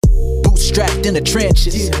Bootstrapped in the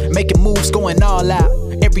trenches, making moves, going all out.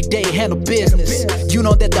 Every day handle business. You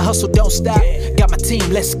know that the hustle don't stop. Got my team,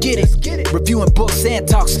 let's get it. Reviewing books and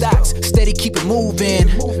talk stocks. Steady, keep it moving.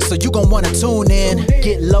 So you gon' wanna tune in.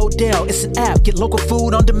 Get Lodell, it's an app. Get local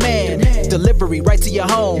food on demand. Delivery right to your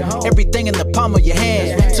home. Everything in the palm of your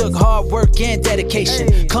hand. Took hard work and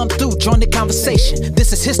dedication. Come through, join the conversation.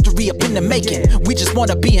 This is history up in the making. We just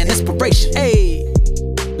wanna be an inspiration. Hey,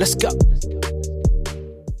 let's go.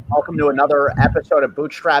 Welcome to another episode of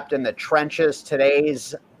Bootstrapped in the Trenches.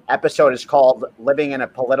 Today's episode is called Living in a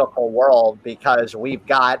Political World because we've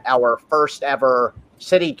got our first ever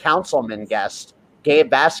city councilman guest, Gabe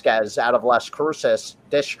Vasquez out of Las Cruces,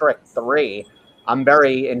 District 3. I'm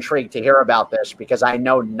very intrigued to hear about this because I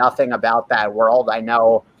know nothing about that world. I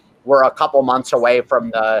know we're a couple months away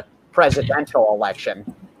from the presidential election,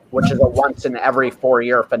 which is a once in every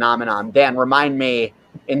 4-year phenomenon. Dan, remind me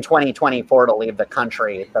in 2024 to leave the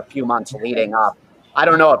country, the few months leading up. I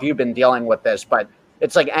don't know if you've been dealing with this, but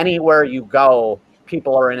it's like anywhere you go,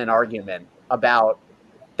 people are in an argument about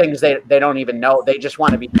things they don't even know. They just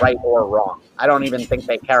want to be right or wrong. I don't even think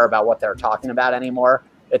they care about what they're talking about anymore.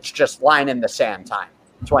 It's just line in the sand time,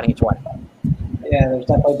 2020. Yeah, there's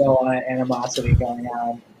definitely been a lot of animosity going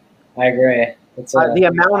on. I agree. It's the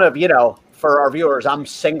amount of, for our viewers, I'm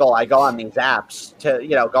single. I go on these apps to,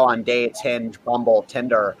 go on dates, Hinge, Bumble,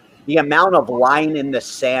 Tinder. The amount of line in the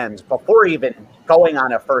sand before even going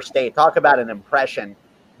on a first date, talk about an impression.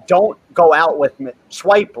 Don't go out with me.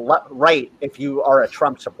 Swipe right if you are a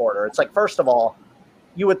Trump supporter. It's like, first of all,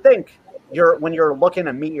 you would think when you're looking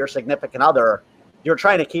to meet your significant other, you're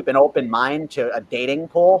trying to keep an open mind to a dating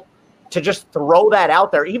pool. To just throw that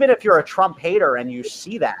out there, even if you're a Trump hater and you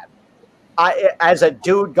see that. As a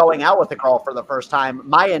dude going out with a girl for the first time,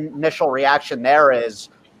 my initial reaction there is,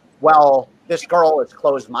 well, this girl is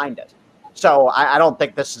closed-minded. So I don't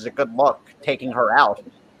think this is a good look, taking her out.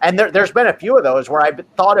 And there's been a few of those where I've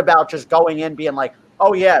thought about just going in being like,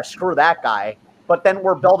 oh, yeah, screw that guy. But then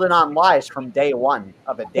we're building on lies from day one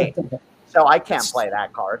of a date. So I can't play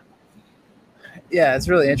that card. Yeah, it's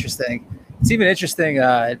really interesting. It's even interesting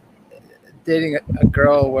dating a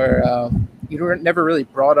girl where you were never really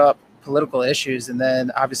brought up political issues, and then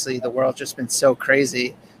obviously the world's just been so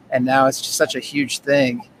crazy, and now it's just such a huge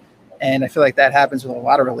thing. And I feel like that happens with a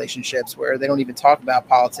lot of relationships where they don't even talk about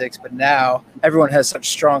politics, but now everyone has such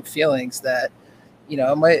strong feelings that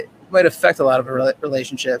it might affect a lot of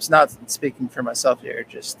relationships. Not speaking for myself here,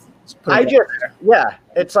 it's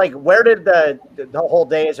like, where did the whole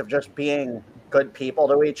days of just being good people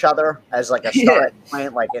to each other as like a starting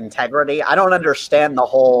point, like integrity? I don't understand the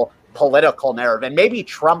whole political narrative, and maybe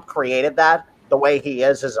Trump created that the way he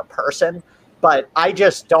is as a person, but I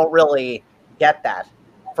just don't really get that.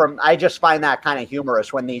 I just find that kind of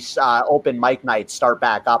humorous when these open mic nights start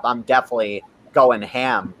back up. I'm definitely going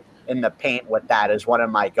ham in the paint with that as one of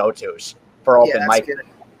my go-tos for open mic. Good.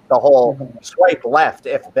 The whole swipe left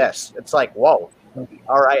if this. It's like, whoa.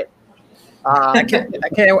 All right. I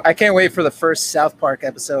can't wait for the first South Park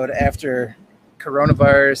episode after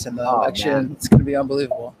coronavirus and the election. Man. It's going to be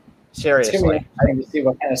unbelievable. Seriously. It's going to be exciting to see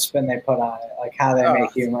what kind of spin they put on it, like how they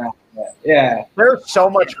make humor out of it. Yeah. There's so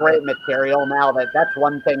much great material now that's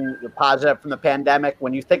one thing positive from the pandemic.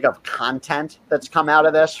 When you think of content that's come out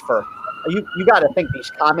of this, you got to think these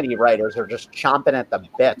comedy writers are just chomping at the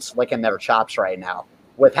bits, licking their chops right now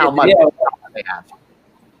with how much they have.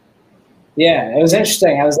 Yeah, it was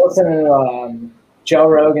interesting. I was listening to Joe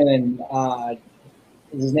Rogan and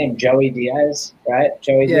his name Joey Diaz, right?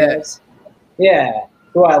 Joey Diaz. Yeah,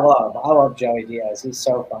 who I love. I love Joey Diaz. He's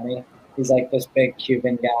so funny. He's like this big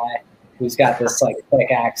Cuban guy who's got this like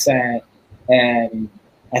thick accent, and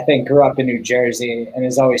I think grew up in New Jersey and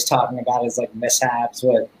is always talking about his like mishaps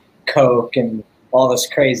with coke and all this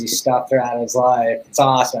crazy stuff throughout his life. It's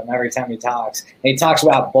awesome every time he talks. And he talks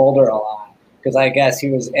about Boulder a lot because I guess he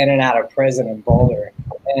was in and out of prison in Boulder.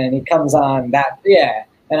 And he comes on that,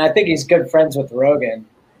 and I think he's good friends with Rogan.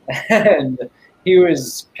 And he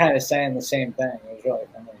was kind of saying the same thing. It was really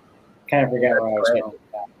funny. Kind of forget what I was going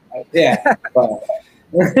about. Yeah. But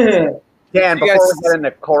Dan, before we get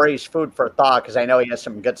into Corey's food for thought, because I know he has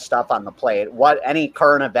some good stuff on the plate, any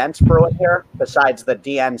current events brewing here besides the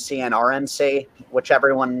DNC and RNC, which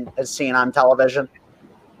everyone has seen on television?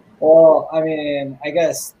 Well, I mean, I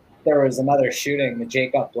guess there was another shooting, the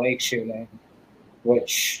Jacob Blake shooting,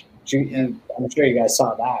 which I'm sure you guys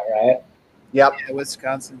saw that, right? Yep. Yeah,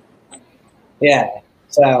 Wisconsin. Yeah.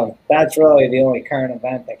 So that's really the only current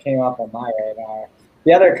event that came up on my radar.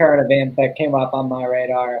 The other current event that came up on my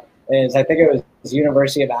radar is I think it was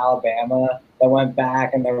University of Alabama that went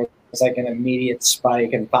back and there was like an immediate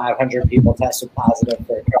spike and 500 people tested positive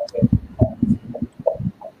for COVID.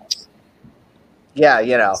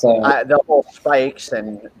 Yeah, So the whole spikes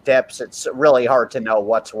and dips, it's really hard to know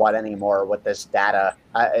what's what anymore with this data.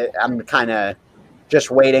 I'm kind of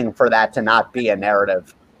just waiting for that to not be a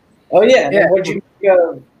narrative. oh yeah, and Yeah. then what'd you think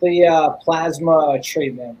of the plasma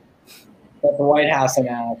treatment that the White House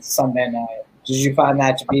announced Sunday night? Did you find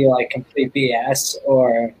that to be like complete BS,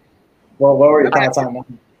 or what were your thoughts on that?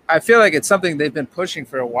 I feel like it's something they've been pushing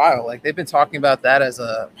for a while. Like they've been talking about that as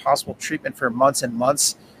a possible treatment for months and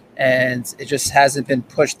months, and it just hasn't been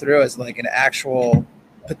pushed through as like an actual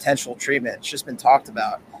potential treatment. It's just been talked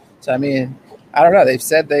about. So I mean, I don't know. They've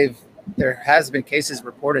said there has been cases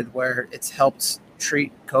reported where it's helped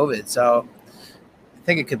treat COVID. So I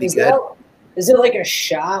think it could be good. Is it like a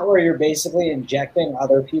shot where you're basically injecting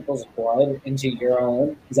other people's blood into your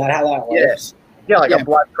own? Is that how that works? Yeah, like Yeah. a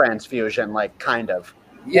blood transfusion, like kind of.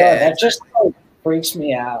 Yeah, that just like, freaks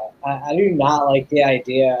me out. I do not like the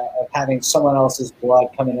idea of having someone else's blood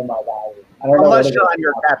come into my body. I don't know. Unless what it you're is. on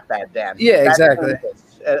your deathbed, Dan. Yeah, That's exactly.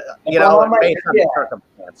 If I'm on my- based on yeah. the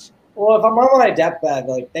circumstance. Well, if I'm on my deathbed,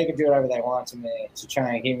 like they can do whatever they want to me to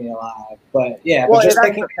try and keep me alive. But yeah, Well, but just that's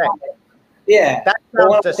thinking, the thing. yeah, That But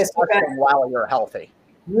when sounds I think disgusting about- while you're healthy.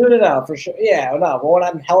 no, for sure, yeah, no. But when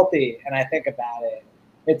I'm healthy and I think about it,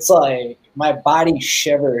 it's like my body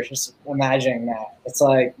shivers just imagining that. It's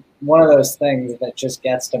like one of those things that just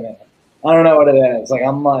gets to me. I don't know what it is. Like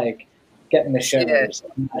I'm like getting the shivers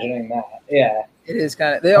imagining that. Yeah. It is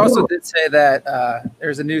kind of. They also did say that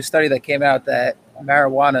there's a new study that came out that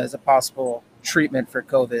marijuana is a possible treatment for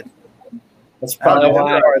COVID. That's I don't probably know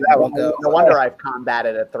why. where that will go. No wonder I've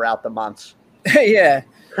combated it throughout the months. Yeah,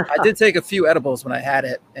 I did take a few edibles when I had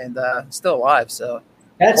it, and still alive. So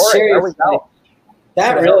That's Corey, there we serious. go.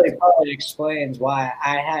 That really probably explains why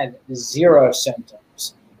I had zero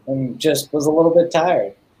symptoms and just was a little bit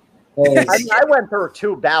tired. 'Cause- I went through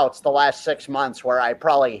 2 bouts the last 6 months where I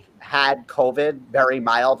probably had COVID very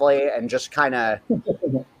mildly and just kind of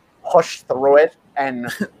pushed through it. And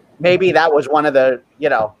maybe that was one of the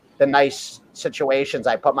nice situations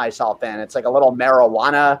I put myself in. It's like a little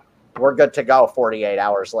marijuana. We're good to go 48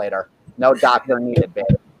 hours later. No doctor needed, babe.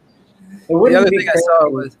 It the wouldn't other be thing I crazy. saw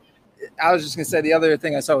was, I was just gonna say the other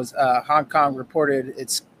thing I saw was Hong Kong reported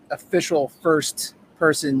its official first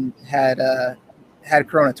person had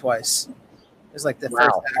corona twice. It was like the first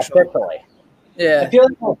Wow, actual. officially. I Yeah, feel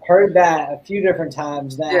like I've heard that a few different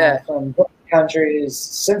times now Yeah. from different countries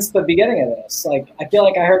since the beginning of this. Like, I feel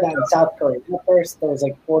like I heard that in South Korea first. There was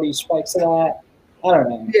like 40 spikes of that. I don't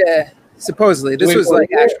know. yeah. Supposedly, this Wait, was like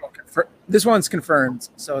what? actual. This one's confirmed,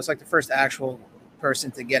 so it's like the first actual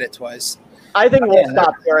person to get it twice. I think we'll Yeah.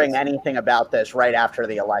 stop hearing anything about this right after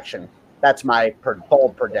the election. That's my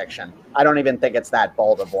bold prediction. I don't even think it's that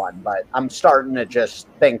bold of one, but I'm starting to just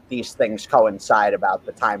think these things coincide about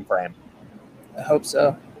the time frame. I hope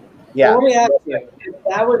so. Yeah. Well, let me ask you, if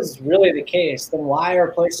that was really the case, then why are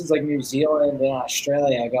places like New Zealand and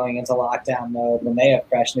Australia going into lockdown mode when they have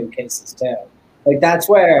fresh new cases too? Like, that's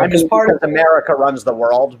where, I mean, part of because America runs the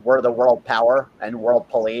world. We're the world power and world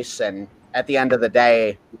police. And at the end of the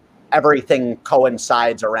day, everything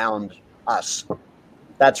coincides around us.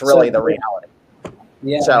 That's really So- the reality.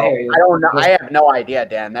 yeah, So hear you. I don't know. I have no idea,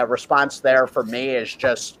 Dan. That response there for me is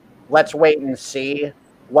just let's wait and see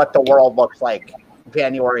what the world looks like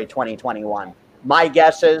January 2021. My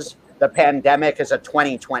guess is the pandemic is a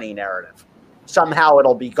 2020 narrative. Somehow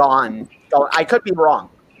it'll be gone. I could be wrong.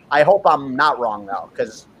 I hope I'm not wrong though,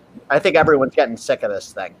 because I think everyone's getting sick of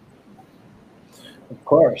this thing. Of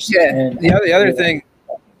course. Yeah. And- The other thing,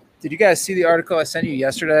 did you guys see the article I sent you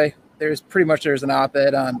yesterday? There's an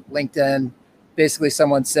op-ed on LinkedIn, basically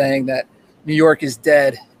someone saying that New York is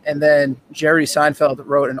dead, and then Jerry Seinfeld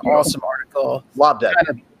wrote an awesome article Loved it. kind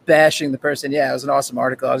of bashing the person. Yeah, it was an awesome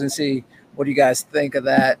article. I was gonna see what do you guys think of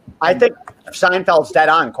that. I think Seinfeld's dead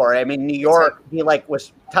on, Corey. I mean, New York, he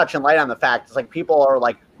was touching light on the fact it's like people are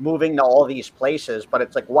like moving to all these places, but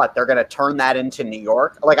it's like what? They're going to turn that into New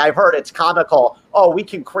York? Like I've heard it's comical. Oh, we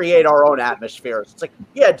can create our own atmospheres. It's like,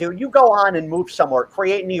 yeah, dude, you go on and move somewhere,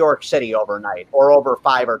 create New York City overnight or over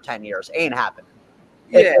 5 or 10 years. Ain't happening.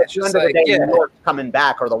 Yeah, At it's the just end of the like, day, yeah. New York's coming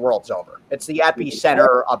back or the world's over. It's the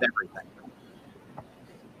epicenter of everything.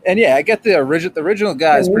 And yeah, I get the original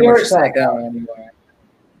guys New pretty much York's not saying, going anywhere.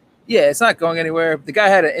 yeah, it's not going anywhere. The guy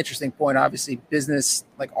had an interesting point. Obviously, business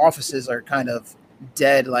like offices are kind of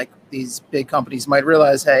dead. Like these big companies might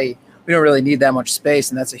realize, hey, we don't really need that much space,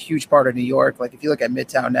 and that's a huge part of New York. Like if you look at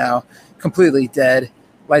Midtown now, completely dead.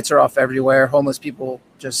 Lights are off everywhere. Homeless people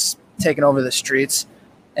just taking over the streets.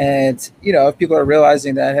 And if people are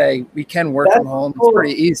realizing that, hey, we can work from home, it's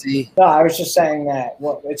pretty easy. No, I was just saying that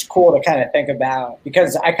it's cool to kind of think about,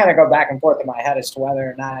 because I kind of go back and forth in my head as to whether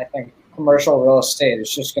or not I think commercial real estate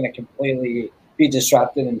is just going to completely be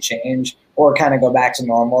disrupted and change, or kind of go back to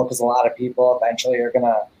normal, because a lot of people eventually are going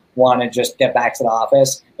to want to just get back to the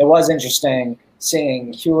office. It was interesting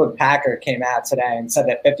seeing Hewlett Packard came out today and said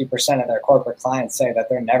that 50% of their corporate clients say that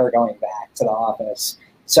they're never going back to the office.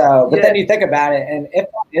 So, but then you think about it, and if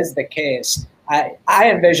that is the case, I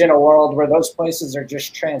envision a world where those places are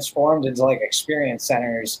just transformed into like experience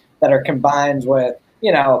centers that are combined with,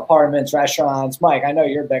 you know, apartments, restaurants. Mike, I know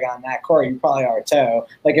you're big on that. Corey, you probably are too.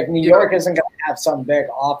 Like if New York isn't going to have some big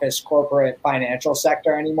office, corporate, financial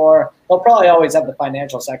sector anymore, they'll probably always have the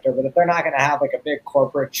financial sector. But if they're not going to have like a big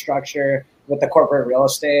corporate structure with the corporate real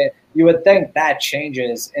estate, you would think that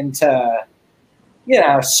changes into, you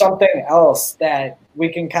know, something else that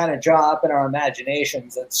we can kind of draw up in our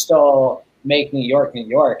imaginations that still make New York,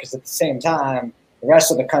 because at the same time, the rest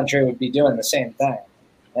of the country would be doing the same thing.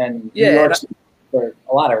 And New York's for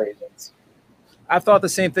a lot of reasons. I've thought the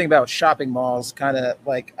same thing about shopping malls, kind of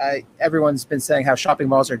like everyone's been saying how shopping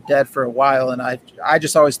malls are dead for a while. And I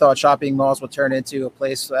just always thought shopping malls would turn into a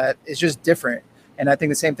place that is just different. And I think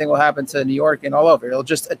the same thing will happen to New York and all over. It'll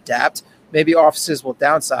just adapt. Maybe offices will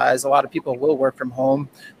downsize. A lot of people will work from home.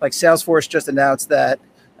 Like Salesforce just announced that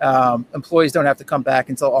employees don't have to come back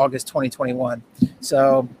until August 2021.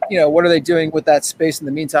 So, you know, what are they doing with that space in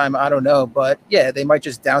the meantime? I don't know. But yeah, they might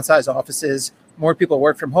just downsize offices. More people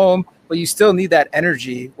work from home, but you still need that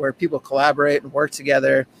energy where people collaborate and work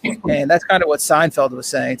together. And that's kind of what Seinfeld was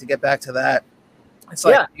saying, to get back to that. It's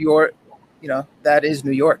like New York, you know, that is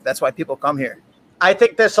New York. That's why people come here. I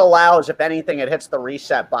think this allows, if anything, it hits the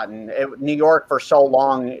reset button. New York for so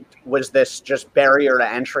long was this just barrier to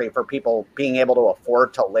entry for people being able to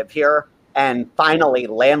afford to live here. And finally,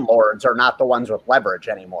 landlords are not the ones with leverage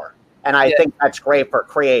anymore. And I think that's great for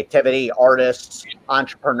creativity, artists,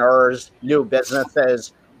 entrepreneurs, new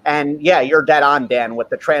businesses. And yeah, you're dead on, Dan, with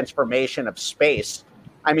the transformation of space.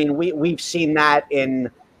 I mean, we've seen that in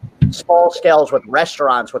small scales with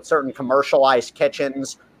restaurants, with certain commercialized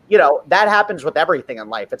kitchens. You know, that happens with everything in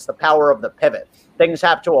life. It's the power of the pivot. Things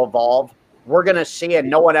have to evolve. We're going to see, and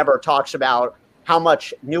no one ever talks about how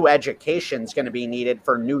much new education is going to be needed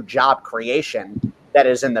for new job creation that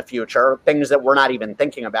is in the future, things that we're not even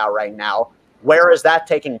thinking about right now. Where is that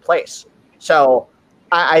taking place? So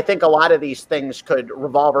I think a lot of these things could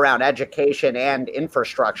revolve around education and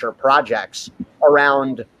infrastructure projects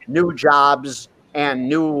around new jobs and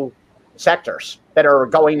new sectors that are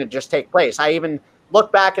going to just take place. I even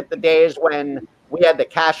look back at the days when we had the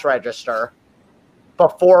cash register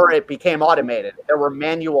before it became automated. There were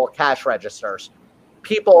manual cash registers.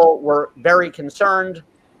 People were very concerned.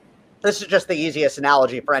 This is just the easiest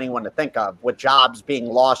analogy for anyone to think of, with jobs being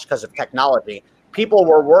lost because of technology. People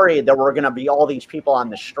were worried there were going to be all these people on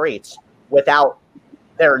the streets without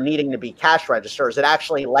there needing to be cash registers. It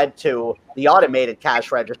actually led to the automated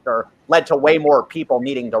cash register, led to way more people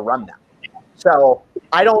needing to run them. So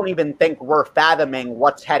I don't even think we're fathoming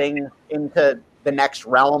what's heading into the next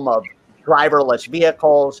realm of driverless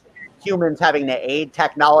vehicles, humans having to aid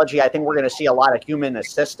technology. I think we're going to see a lot of human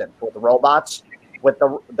assistance with robots, with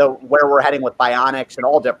the where we're heading with bionics and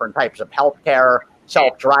all different types of healthcare,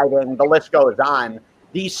 self-driving, the list goes on.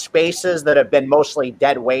 These spaces that have been mostly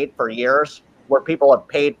dead weight for years, where people have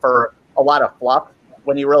paid for a lot of fluff,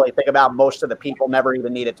 when you really think about most of the people never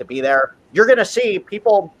even needed to be there, you're going to see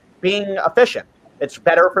people being efficient. It's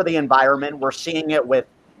better for the environment. We're seeing it with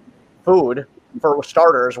food, for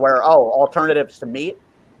starters, where, alternatives to meat,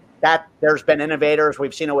 that there's been innovators.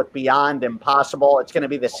 We've seen it with Beyond Impossible. It's going to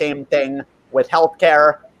be the same thing with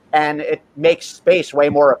healthcare, and it makes space way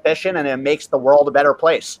more efficient, and it makes the world a better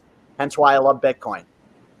place. Hence why I love Bitcoin.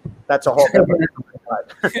 That's a whole different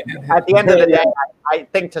at the end of the day, I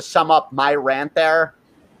think, to sum up my rant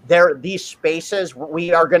these spaces,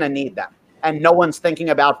 we are going to need them. And no one's thinking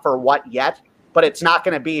about for what yet, but it's not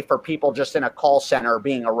going to be for people just in a call center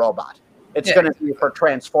being a robot. It's going to be for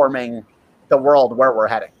transforming the world where we're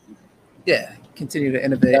heading. Yeah, continue to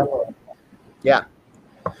innovate. Yeah.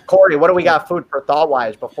 Corey, what do we got food for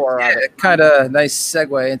thought-wise before? Kind of nice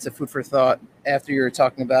segue into food for thought after you were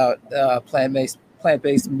talking about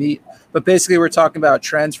plant-based meat. But basically, we're talking about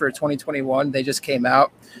trends for 2021. They just came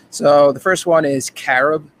out. So the first one is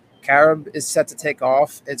carob. Carob is set to take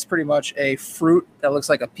off. It's pretty much a fruit that looks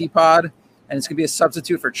like a pea pod, and it's going to be a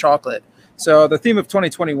substitute for chocolate. So the theme of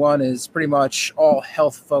 2021 is pretty much all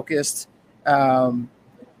health focused.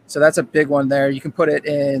 So that's a big one there. You can put it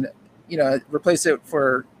in, replace it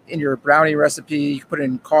in your brownie recipe. You can put it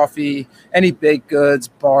in coffee, any baked goods,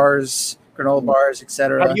 bars, granola bars,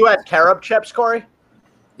 etc. Have you had carob chips, Corey?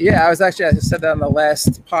 Yeah, I said that on the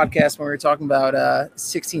last podcast when we were talking about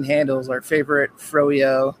 16 Handles, our favorite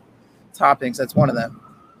froyo toppings. That's one of them.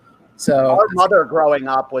 So our mother growing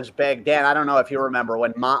up was big. Dan, I don't know if you remember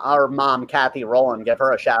when our mom, Kathy Rowland, give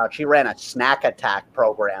her a shout out. She ran a snack attack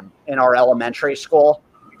program in our elementary school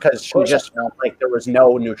because she just felt like there was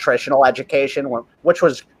no nutritional education, which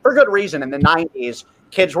was for good reason. In the 90s,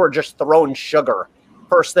 kids were just thrown sugar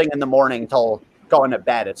first thing in the morning till going to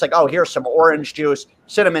bed. It's like, oh, here's some orange juice,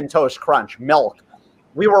 Cinnamon Toast Crunch, milk.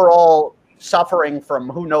 We were all suffering from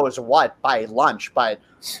who knows what by lunch, but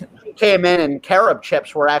she came in and carob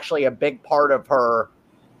chips were actually a big part of her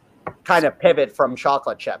kind of pivot from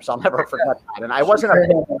chocolate chips. I'll never forget that. And I wasn't a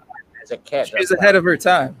fan as a kid. She was ahead of her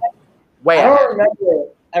time. I don't remember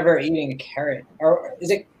ever eating a carrot. Or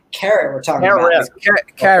is it carrot we're talking about?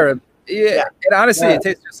 Carob. Yeah. And honestly, it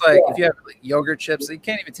tastes just like if you have like yogurt chips, you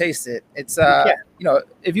can't even taste it. It's you know,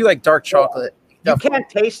 if you like dark chocolate, you can't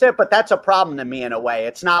taste it, but that's a problem to me in a way.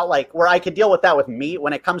 It's not like where I could deal with that with meat.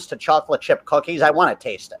 When it comes to chocolate chip cookies, I want to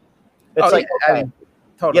taste it. It's okay,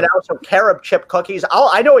 totally. You know, so carob chip cookies.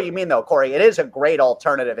 I know what you mean though, Corey. It is a great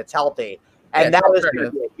alternative. It's healthy, and that is going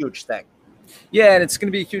to be a huge thing. Yeah, and it's going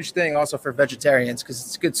to be a huge thing also for vegetarians because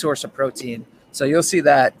it's a good source of protein. So you'll see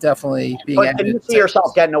that definitely being. But can you see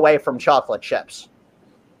yourself getting away from chocolate chips?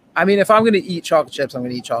 I mean, if I'm going to eat chocolate chips, I'm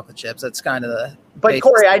going to eat chocolate chips. That's kind of the. But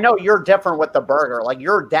Corey, I know you're different with the burger. Like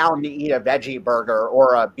you're down to eat a veggie burger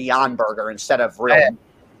or a Beyond Burger instead of real.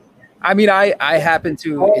 I mean, I happen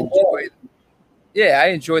to enjoy. Yeah, I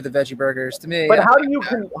enjoy the veggie burgers. To me, but how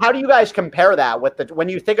do you guys compare that with when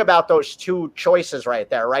you think about those two choices right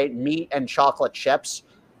there, right? Meat and chocolate chips.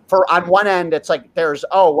 For on one end, it's like there's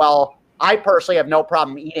I personally have no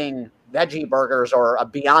problem eating veggie burgers or a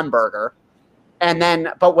Beyond Burger. And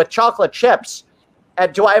then, but with chocolate chips,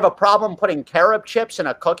 do I have a problem putting carob chips in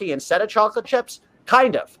a cookie instead of chocolate chips?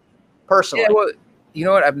 Kind of, personally. Yeah, well, you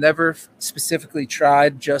know what? I've never specifically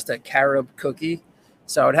tried just a carob cookie,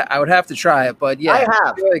 so I would have to try it. But yeah, I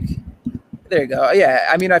have. There you go. Yeah,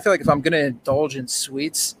 I mean, I feel like if I'm going to indulge in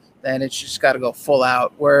sweets, then it's just got to go full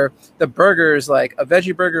out. Where the burgers, like a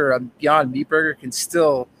veggie burger or a Beyond Meat burger, can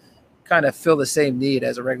still kind of fill the same need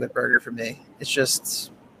as a regular burger for me. It's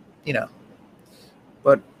just, you know.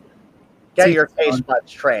 But get your taste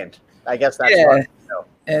buds trained. I guess that's hard to know.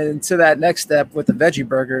 And to that next step with the veggie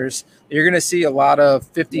burgers, you're going to see a lot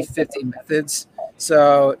of 50-50 methods.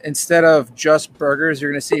 So instead of just burgers, you're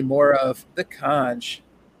going to see more of the conch.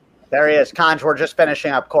 There he is. Conch, we're just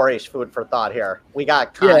finishing up Corey's food for thought here. We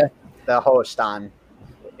got Conch, the host, on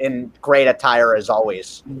in great attire as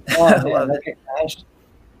always. I love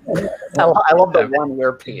the one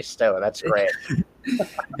earpiece too. That's great.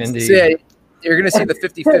 Indeed. So, yeah, you're going to see the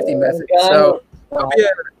 50-50 method. So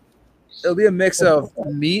it'll be a mix of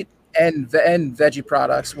meat and veggie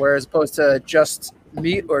products, whereas opposed to just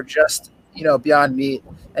meat or just, Beyond Meat.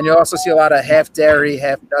 And you'll also see a lot of half dairy,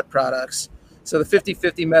 half nut products. So the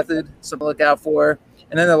 50-50 method, something to look out for.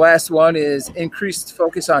 And then the last one is increased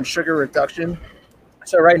focus on sugar reduction.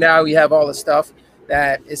 So right now we have all the stuff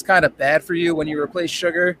that is kind of bad for you when you replace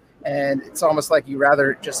sugar. And it's almost like you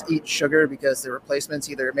rather just eat sugar because the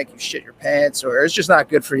replacements either make you shit your pants or it's just not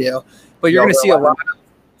good for you. But you're going to see a lot of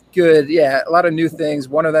a lot of new things.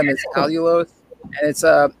 One of them is allulose, and it's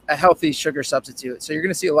a healthy sugar substitute. So you're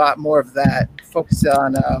going to see a lot more of that focused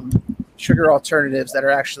on sugar alternatives that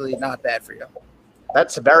are actually not bad for you.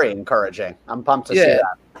 That's very encouraging. I'm pumped to see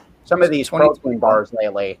that. Some of these protein bars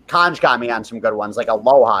lately, Conch got me on some good ones, like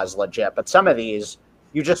Aloha's legit, but some of these,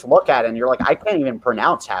 you just look at it and you're like, I can't even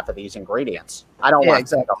pronounce half of these ingredients. I don't want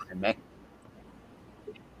that going in me.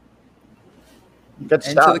 Good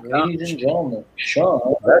stuff. Ladies and gentlemen, Sean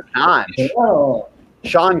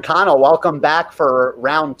Connell, welcome back for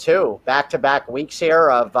round 2. Back-to-back weeks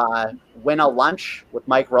here of Win a Lunch with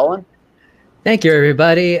Mike Rowland. Thank you,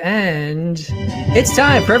 everybody. And it's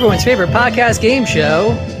time for everyone's favorite podcast game show.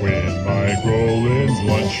 Win Mike Rowland's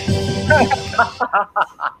lunch.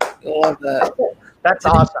 Love that. That's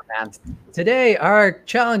awesome, man. Today, our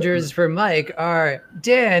challengers for Mike are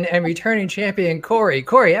Dan and returning champion Corey.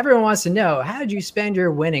 Corey, everyone wants to know, how did you spend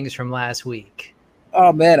your winnings from last week?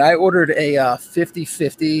 Oh, man, I ordered a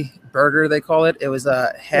 50-50 burger, they call it. It was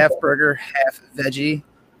a half burger, half veggie.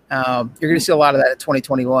 You're going to see a lot of that at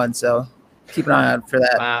 2021, so keep an eye out for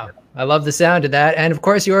that. Wow. I love the sound of that. And, of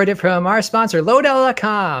course, you ordered it from our sponsor,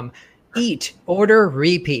 Lodell.com. Eat, order,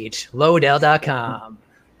 repeat. Lodell.com.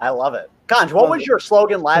 I love it. Conch, what was your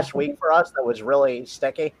slogan last week for us that was really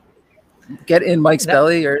sticky? Get in Mike's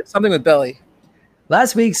belly or something with belly.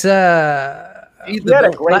 Last week's you had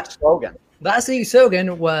a great slogan. Last week's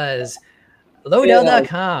slogan was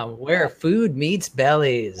Lodell.com, where food meets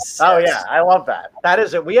bellies. Oh yeah, I love that. That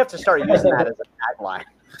is it. We have to start using that as a tagline.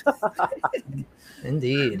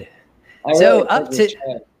 Indeed. So up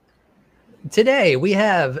to today, we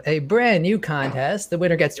have a brand new contest. The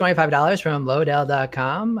winner gets $25 from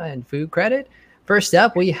Lodell.com and food credit. First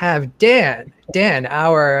up, we have Dan. Dan,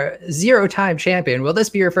 our 0-time champion. Will this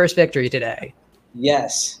be your first victory today?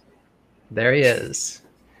 Yes. There he is.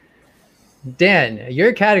 Dan,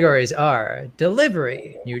 your categories are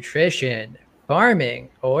delivery, nutrition, farming,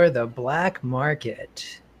 or the black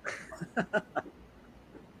market.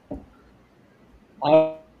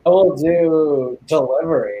 I will do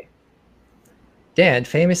delivery. Dan,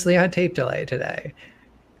 famously on tape delay today.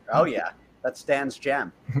 Oh yeah, that's Dan's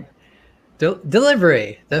jam.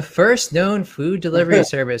 Delivery. The first known food delivery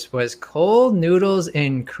service was cold noodles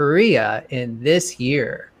in Korea in this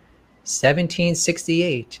year.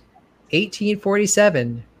 1768,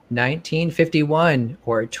 1847, 1951,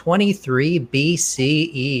 or 23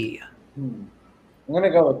 BCE. I'm going to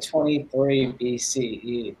go with 23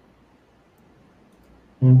 BCE.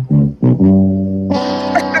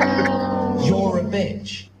 You're a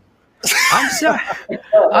bitch.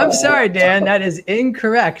 I'm sorry, Dan. That is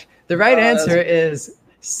incorrect. The right answer is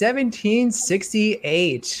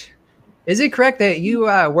 1768. Is it correct that you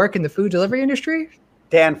work in the food delivery industry?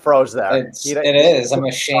 Dan froze there. It is. I'm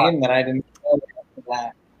ashamed that I didn't know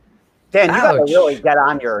that. Dan, you got to Ouch. really get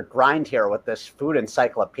on your grind here with this food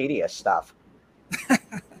encyclopedia stuff.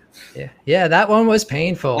 Yeah, that one was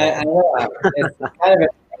painful. I know. It's kind of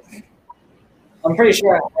I'm pretty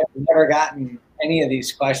sure I've never gotten any of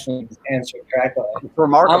these questions answered correctly. It's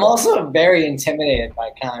remarkable. I'm also very intimidated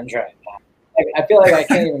by Condra. I feel like I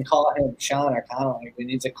can't even call him Sean or Connell. Like we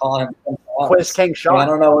need to call him something else. Quiz King Sean. I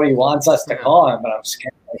don't know what he wants us to call him, but I'm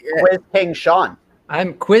scared. Quiz King Sean.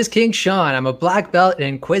 I'm Quiz King Sean. I'm a black belt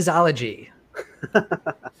in quizology.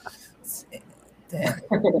 Damn.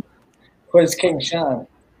 Quiz King Sean.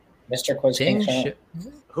 Mr. Quiz King Sean.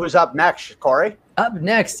 Who's up next, Corey? Up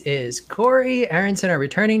next is Corey Aronson, our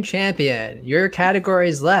returning champion. Your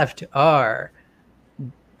categories left are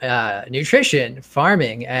nutrition,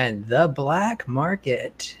 farming, and the black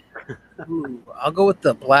market. Ooh, I'll go with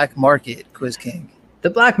the black market, Quiz King. The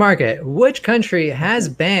black market. Which country has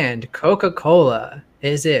banned Coca-Cola?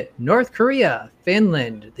 Is it North Korea,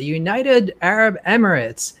 Finland, the United Arab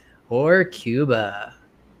Emirates, or Cuba?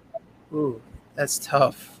 Ooh, that's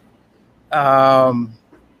tough. I'll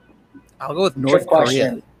go with North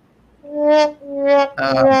Korea. That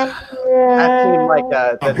seemed like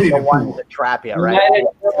the one to trap you, right?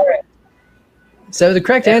 So the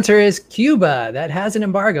correct answer is Cuba. That has an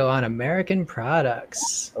embargo on American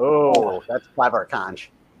products. Oh, that's clever,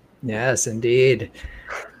 Conch. Yes, indeed.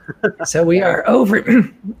 So we are over.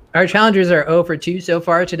 Our challengers are over 2 so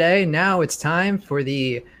far today. Now it's time for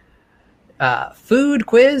the food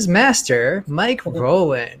quiz master, Mike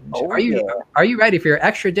Rowland. Oh, are you ready for your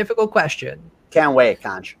extra difficult question? Can't wait,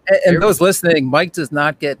 Conch. And those listening, Mike does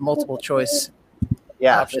not get multiple choice.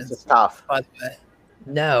 Yeah, Options. this is tough. By the way,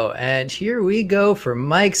 No, and here we go for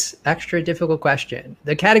Mike's extra difficult question.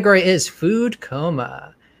 The category is food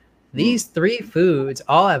coma. These 3 foods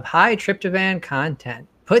all have high tryptophan content.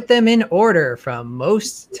 Put them in order from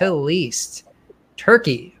most to least.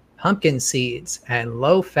 Turkey, pumpkin seeds, and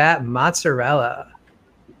low-fat mozzarella.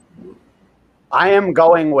 I am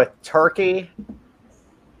going with turkey,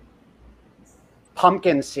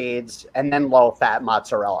 pumpkin seeds, and then low-fat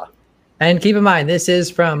mozzarella. And keep in mind, this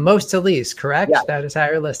is from most to least, correct? Yeah. That is how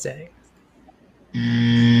you're listing.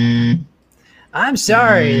 I'm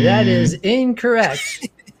sorry, that is incorrect.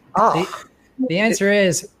 Oh, The answer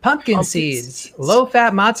is pumpkin seeds,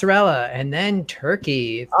 low-fat mozzarella, and then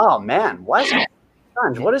turkey. oh man, what?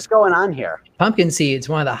 Conch, what is going on here? Pumpkin seeds,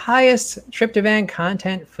 one of the highest tryptophan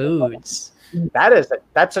content foods.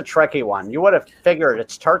 That's a tricky one. You would have figured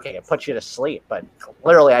it's turkey. It puts you to sleep, but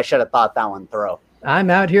clearly I should have thought that one through.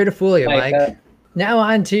 I'm out here to fool you, Like Mike. Now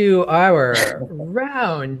on to our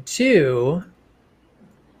round 2.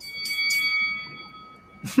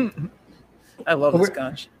 I love this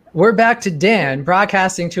conch. We're back to Dan,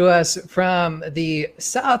 broadcasting to us from the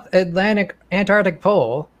South Atlantic Antarctic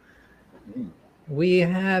Pole. We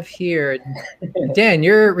have here, Dan,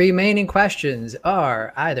 your remaining questions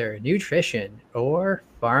are either nutrition or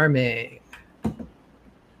farming.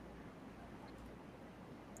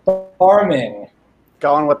 Farming.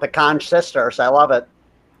 Going with the Conch sisters. I love it.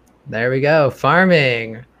 There we go.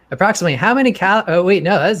 Farming. Approximately how many oh wait,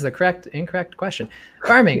 no, that's the incorrect question.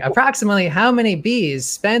 Farming. Approximately how many bees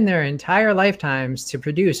spend their entire lifetimes to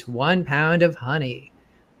produce 1 pound of honey?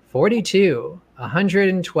 42,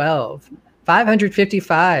 112,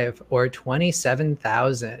 555, or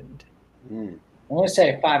 27,000? I'm going to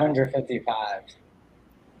say 555.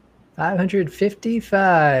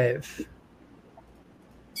 555.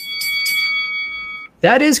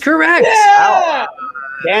 That is correct. Yeah!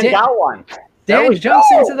 Dan Dan- got one. Dan we jumps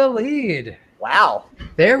go. into the lead. Wow.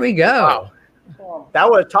 There we go. That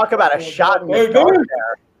was talk about a shot in the dark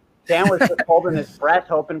there. Dan was just holding his breath,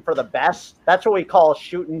 hoping for the best. That's what we call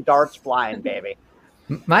shooting darts blind, baby.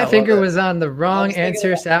 My love finger it. was on the wrong was thinking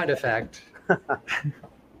answer about sound effect.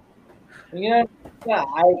 You know, yeah,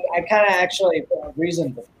 I kind of actually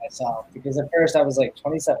reasoned with myself because at first I was like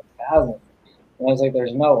 27,000. And I was like,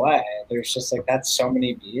 there's no way. There's just like, that's so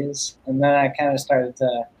many bees. And then I kind of started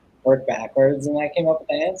to work backwards and I came up with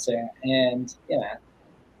the answer. And, you know,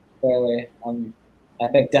 clearly I'm, I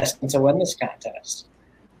think, destined to win this contest.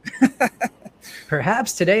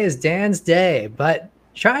 Perhaps today is Dan's day, but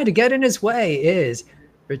trying to get in his way is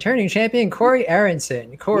returning champion Corey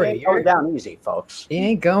Aronson. Corey, He ain't going down easy, folks. he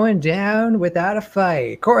ain't going down without a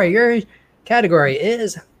fight. Corey, your category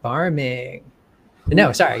is farming.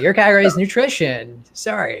 No, sorry, your category is nutrition.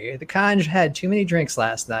 Sorry, the conj had too many drinks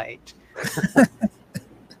last night.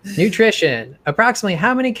 Nutrition. Approximately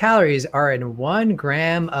how many calories are in 1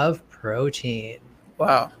 gram of protein?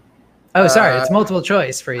 Wow. Oh, sorry, it's multiple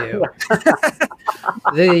choice for you.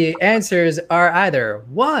 The answers are either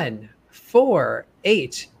 1, 4,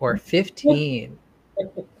 8, or 15.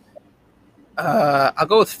 I'll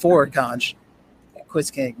go with 4, Conj.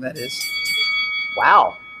 Quiz King, that is.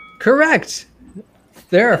 Wow. Correct.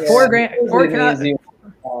 There are 4 gram. It was 4 an cal- easy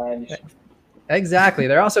one. Exactly.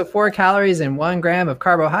 There are also 4 calories in 1 gram of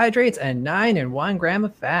carbohydrates and 9 in 1 gram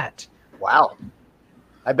of fat. Wow.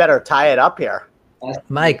 I better tie it up here.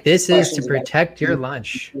 Mike, this is to Questions about- protect your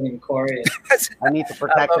lunch. Corey. I need to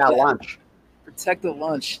protect love that that. lunch. Protect the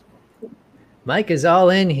lunch. Mike is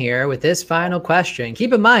all in here with this final question.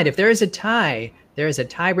 Keep in mind, if there is a tie, there is a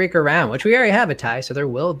tiebreaker round, which we already have a tie, so there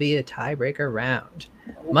will be a tiebreaker round.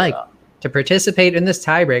 Mike, to participate in this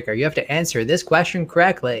tiebreaker, you have to answer this question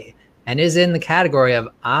correctly and is in the category of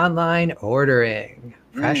online ordering.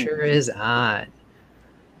 Pressure is on.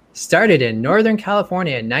 Started in Northern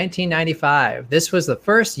California in 1995. This was the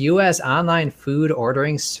first U.S. online food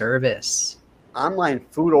ordering service. Online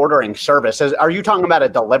food ordering services. Are you talking about a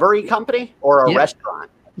delivery company or a Yeah. restaurant?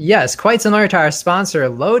 Yes, quite similar to our sponsor,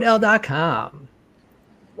 Loadel.com.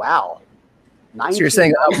 Wow. So you're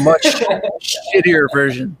saying a much shittier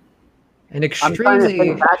version. An I'm trying to extremely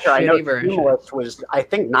think back here. I know shitty version. Seamless was, I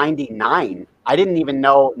think, 99. I didn't even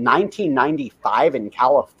know 1995 in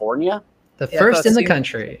California. The Yeah, first but in the Seamless-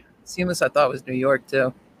 country. Seamless, I thought, was New York,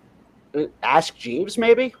 too. Ask Jeeves,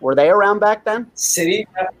 maybe? Were they around back then? City.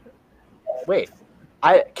 Wait.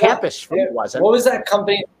 Campus Food wasn't. What was that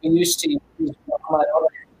company we used to use?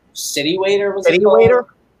 City Waiter was City it called? Waiter?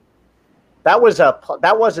 That was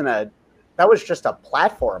just a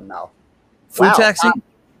platform, though. Food Wow. taxi?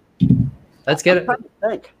 Let's get I'm it. trying to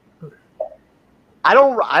think.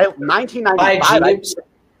 1995. By Jeeves.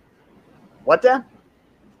 What, Dan?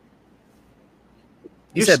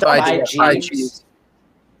 You said still- by By Jeeves. Jeeves.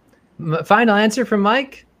 Final answer from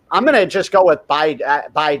Mike? I'm going to just go with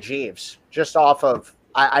by Jeeves, just off of,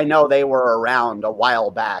 I know they were around a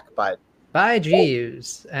while back, but. By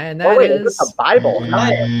Jeeves. And that Oh, wait, is it's a Bible.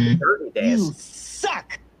 Not 30 days.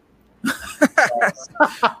 Suck.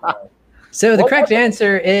 so the What correct was it?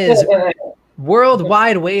 answer is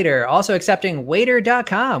Worldwide Waiter, also accepting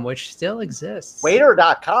Waiter.com, which still exists.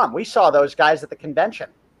 Waiter.com. We saw those guys at the convention.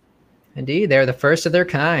 Indeed, they're the first of their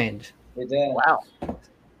kind. We did. Wow.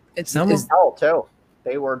 It's, Someone- it's Hell, too.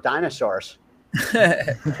 They were dinosaurs.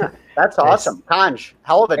 That's awesome. Conj,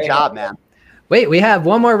 hell of a job, man. Wait, we have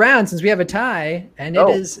one more round since we have a tie, and it Oh.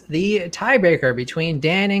 is the tiebreaker between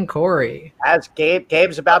Dan and Corey. As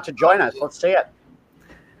Gabe's about to join us. Let's see it.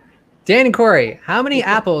 Dan and Corey, how many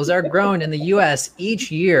apples are grown in the U.S. each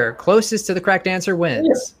year? Closest to the correct answer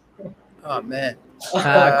wins. oh, man.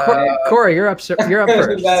 Corey, you're up. You're up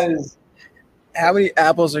first. That is, How many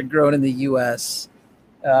apples are grown in the U.S.?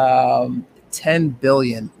 10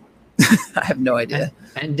 billion. I have no idea.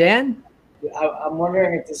 And Dan? I'm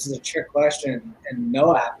wondering if this is a trick question and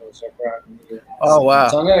no apples are grown in the US. Oh, wow.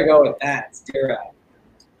 So I'm going to go with that. It's 0.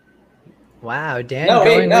 Wow, Dan. No, going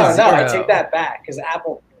wait, with no, I 0. take that back because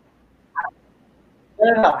apple.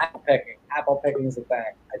 No, apple picking. Apple picking is the thing.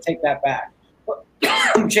 I take that back.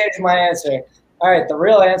 I'm changing my answer. All right, the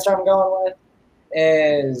real answer I'm going with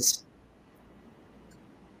is,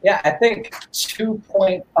 yeah, I think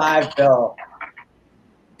 2.5 bill.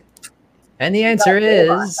 And the answer is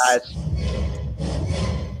Guys.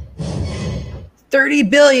 30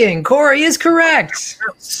 billion. Corey is correct.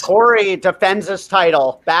 Corey defends his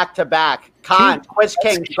title back to back. Quiz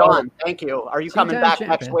King, Sean, thank you. Are you coming back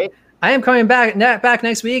next champion. week? I am coming back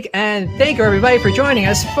next week, and thank you everybody for joining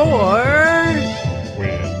us for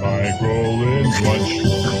When my Mike Rollins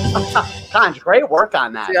lunch. Conch, great work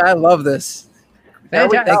on that. Yeah, I love this. There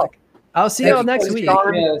we Fantastic. go. I'll see you all next Thanks, week.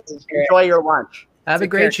 Sean. Yeah, this is great. Enjoy your lunch. Have a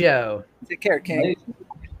Take care. great show. Take care, King.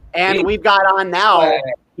 And we've got on now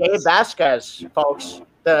Gabe Vasquez, folks,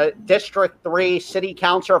 the District 3 City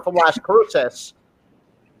Councilor from Las Cruces.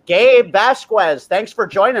 Gabe Vasquez, thanks for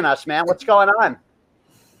joining us, man. What's going on?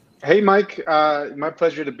 Hey, Mike. My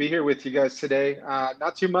pleasure to be here with you guys today.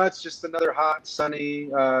 Not too much, just another hot, sunny,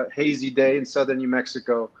 hazy day in southern New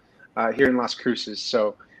Mexico here in Las Cruces.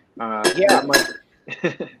 So, Yeah. not much.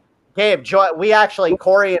 Gabe, we actually,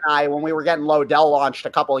 Corey and I, when we were getting Lodell launched a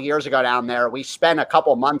couple of years ago down there, we spent a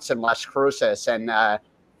couple months in Las Cruces, and A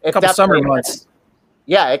couple summer months.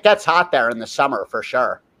 Yeah, it gets hot there in the summer for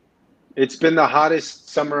sure. It's been the hottest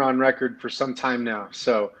summer on record for some time now.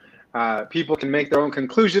 So people can make their own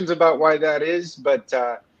conclusions about why that is. But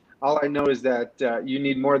all I know is that you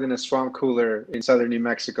need more than a swamp cooler in southern New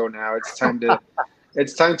Mexico now. It's time to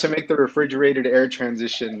it's time to make the refrigerated air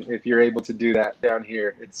transition if you're able to do that down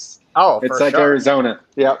here. It's for like sure. Arizona.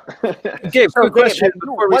 Yeah. Gabe, So, quick question Gabe,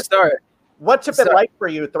 before we start. What's it been So- like for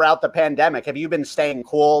you throughout the pandemic? Have you been staying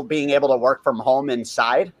cool, being able to work from home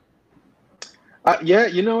inside? Yeah,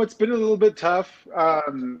 it's been a little bit tough.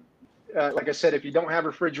 Like I said, if you don't have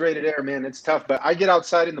refrigerated air, man, it's tough. But I get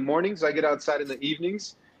outside in the mornings. I get outside in the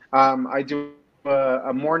evenings. I do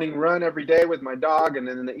a morning run every day with my dog. And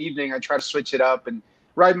then in the evening, I try to switch it up and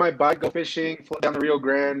ride my bike, go fishing, float down the Rio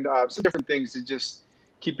Grande, some different things to just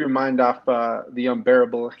keep your mind off the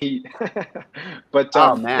unbearable heat. But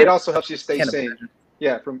man. it also helps you stay Can't sane.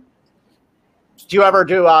 Yeah. Do you ever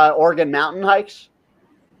do Oregon mountain hikes?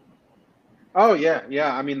 Oh,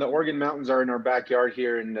 yeah. I mean, the Oregon Mountains are in our backyard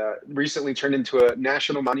here and recently turned into a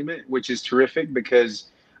national monument, which is terrific because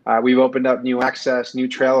we've opened up new access, new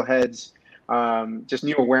trailheads, just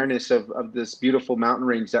new awareness of this beautiful mountain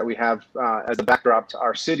range that we have as a backdrop to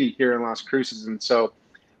our city here in Las Cruces. And so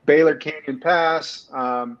Baylor Canyon Pass,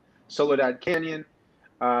 Soledad Canyon,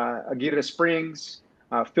 Aguirre Springs,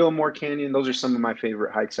 Fillmore Canyon. Those are some of my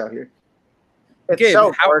favorite hikes out here. It's Gabe,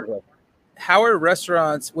 so gorgeous. How are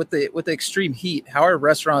restaurants with the extreme heat? How are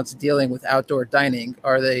restaurants dealing with outdoor dining?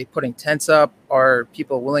 Are they putting tents up? Are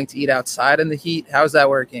people willing to eat outside in the heat? How's that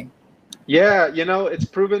working? Yeah, it's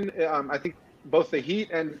proven. I think both the heat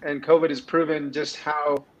and COVID has proven just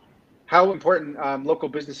how important local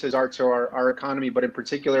businesses are to our economy, but in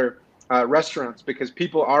particular restaurants, because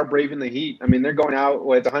people are braving the heat. I mean, they're going out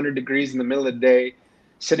with 100 degrees in the middle of the day,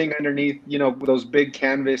 sitting underneath, those big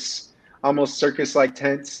canvas, almost circus-like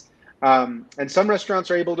tents. And some restaurants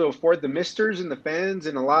are able to afford the misters and the fans,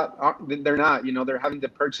 and a lot they're not. They're having to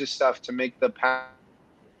purchase stuff to make the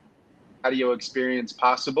patio experience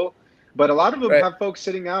possible. But a lot of them have folks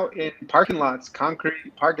sitting out in parking lots,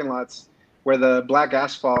 concrete parking lots, where the black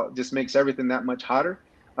asphalt just makes everything that much hotter.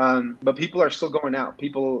 But people are still going out.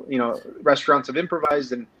 People, restaurants have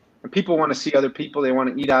improvised, and people want to see other people. They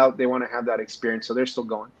want to eat out. They want to have that experience. So they're still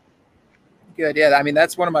going. Good. Yeah. I mean,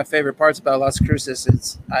 that's one of my favorite parts about Las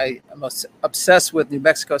Cruces. I'm obsessed with New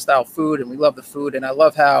Mexico style food, and we love the food. And I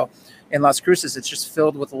love how in Las Cruces, it's just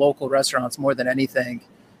filled with local restaurants more than anything,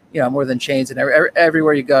 more than chains. And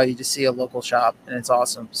everywhere you go, you just see a local shop, and it's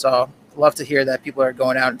awesome. So love to hear that people are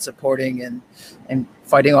going out and supporting and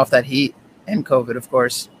fighting off that heat and COVID, of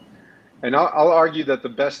course. And I'll argue that the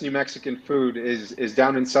best New Mexican food is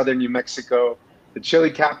down in southern New Mexico, the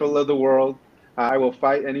chili capital of the world. I will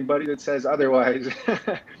fight anybody that says otherwise.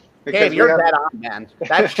 Gabe, you're dead on, man.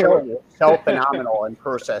 That chili is so phenomenal in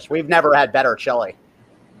Cruces. We've never had better chili.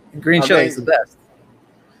 And green chili is the best.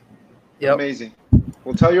 Yep. Amazing.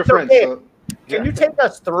 Well, tell your So, friends. Gabe, can you take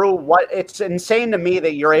us through what it's insane to me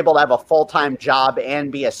that you're able to have a full-time job and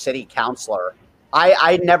be a city councilor?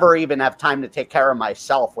 I never even have time to take care of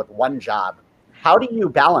myself with one job. How do you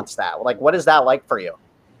balance that? Like, what is that like for you?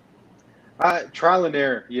 Trial and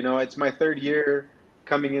error. It's my third year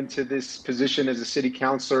coming into this position as a city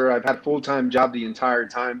councilor. I've had a full-time job the entire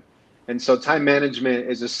time. And so time management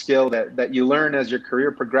is a skill that you learn as your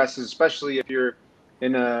career progresses, especially if you're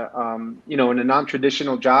in a in a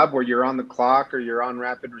non-traditional job where you're on the clock or you're on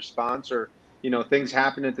rapid response, or things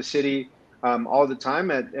happen at the city all the time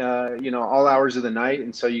at all hours of the night.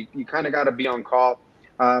 And so you kind of got to be on call.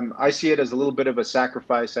 I see it as a little bit of a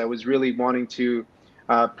sacrifice. I was really wanting to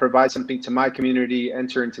provide something to my community,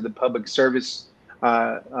 enter into the public service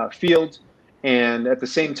field, and at the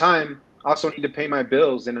same time also need to pay my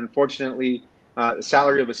bills. And unfortunately, the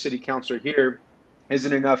salary of a city councilor here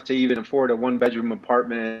isn't enough to even afford a one-bedroom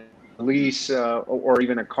apartment, lease, or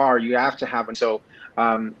even a car. You have to have one. So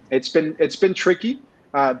it's been tricky,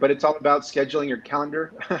 but it's all about scheduling your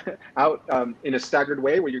calendar out in a staggered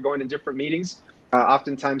way where you're going to different meetings,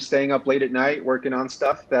 oftentimes staying up late at night, working on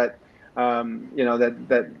stuff that,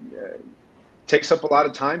 that takes up a lot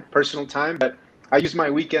of time, personal time, but I use my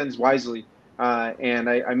weekends wisely, and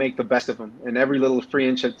I make the best of them. And every little free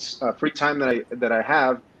inch of free time that I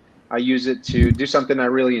have, I use it to do something I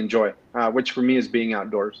really enjoy, which for me is being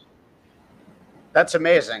outdoors. That's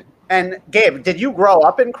amazing. And Gabe, did you grow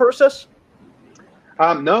up in Cruces?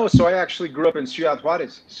 No, so I actually grew up in Ciudad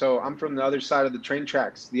Juarez. So I'm from the other side of the train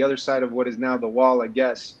tracks, the other side of what is now the wall, I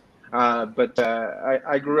guess. But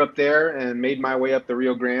I grew up there and made my way up the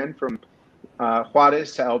Rio Grande from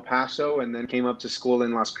Juarez to El Paso, and then came up to school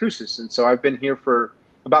in Las Cruces. And so I've been here for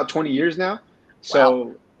about 20 years now. So,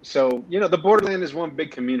 wow. So the borderland is one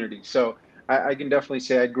big community. So I can definitely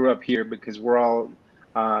say I grew up here because we're all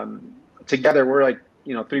together. We're like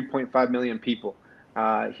 3.5 million people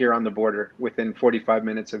here on the border within 45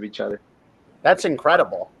 minutes of each other. That's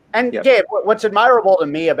incredible. And yep. Gabe, what's admirable to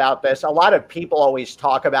me about this, a lot of people always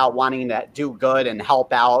talk about wanting to do good and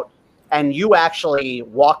help out, and you actually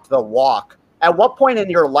walked the walk. At what point in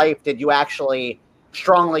your life did you actually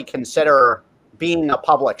strongly consider being a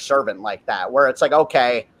public servant like that, where it's like,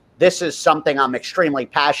 okay, this is something I'm extremely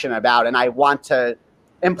passionate about and I want to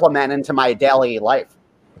implement into my daily life?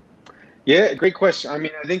 Yeah, great question. I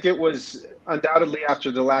mean, I think it was undoubtedly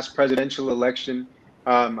after the last presidential election,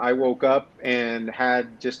 I woke up and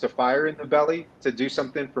had just a fire in the belly to do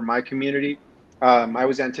something for my community. I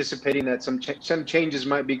was anticipating that some changes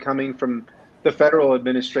might be coming from the federal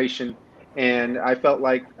administration. And I felt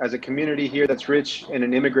like as a community here that's rich in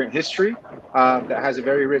an immigrant history, that has a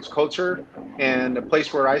very rich culture, and a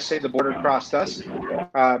place where I say the border crossed us,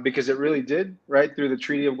 because it really did, right through the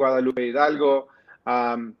Treaty of Guadalupe Hidalgo.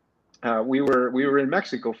 We were in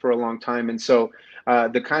Mexico for a long time. And so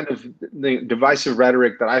the kind of the divisive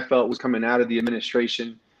rhetoric that I felt was coming out of the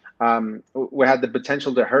administration had the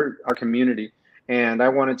potential to hurt our community. And I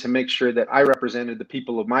wanted to make sure that I represented the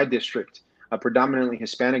people of my district, a predominantly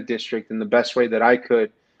Hispanic district, in the best way that I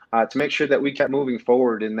could, to make sure that we kept moving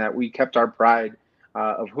forward and that we kept our pride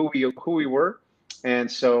of who we were.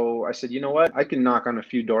 And so I said, you know what, I can knock on a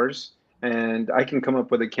few doors and I can come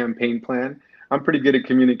up with a campaign plan. I'm pretty good at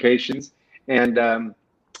communications, and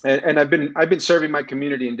I've been serving my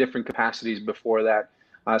community in different capacities before that,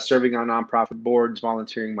 serving on nonprofit boards,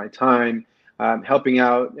 volunteering my time, helping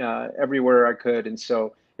out everywhere I could. And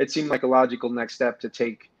so it seemed like a logical next step to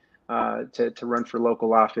take. To run for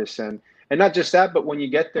local office, and not just that, but when you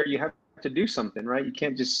get there, you have to do something, right? You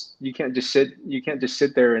can't just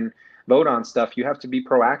sit there and vote on stuff. You have to be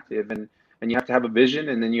proactive, and you have to have a vision,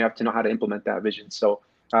 and then you have to know how to implement that vision. So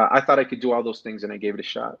I thought I could do all those things, and I gave it a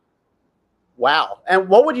shot. Wow. And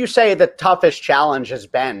what would you say the toughest challenge has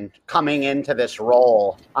been coming into this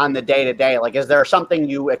role on the day-to-day? Like, is there something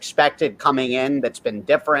you expected coming in that's been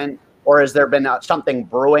different, or has there been something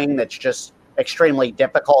brewing that's just extremely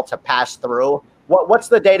difficult to pass through? What's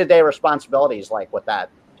the day-to-day responsibilities like with that?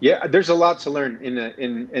 Yeah, there's a lot to learn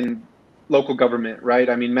in local government, right?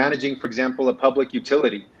 I mean, managing, for example, a public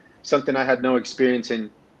utility, something I had no experience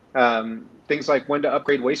in. Things like when to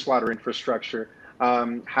upgrade wastewater infrastructure,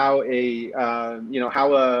 how a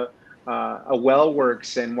well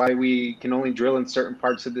works, and why we can only drill in certain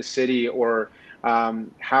parts of the city, or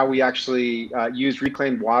how we actually use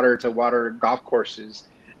reclaimed water to water golf courses.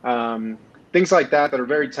 Things like that are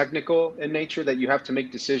very technical in nature, that you have to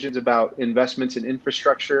make decisions about investments in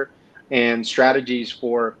infrastructure and strategies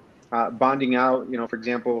for bonding out, for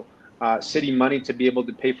example, city money to be able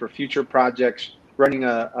to pay for future projects, running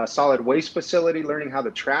a solid waste facility, learning how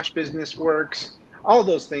the trash business works. All of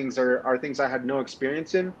those things are things I had no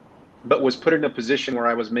experience in, but was put in a position where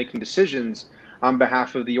I was making decisions on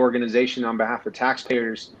behalf of the organization, on behalf of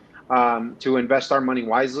taxpayers, to invest our money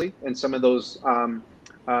wisely in some of those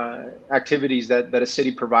activities that a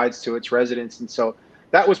city provides to its residents. And so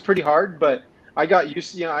that was pretty hard, but I got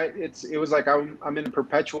used to, it was like I'm in a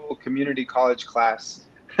perpetual community college class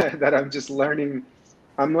that I'm just learning.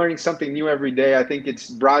 I'm learning something new every day. I think it's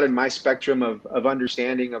broadened my spectrum of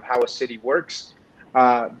understanding of how a city works.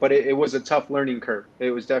 But it was a tough learning curve.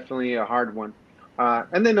 It was definitely a hard one.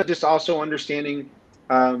 And then just also understanding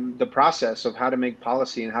the process of how to make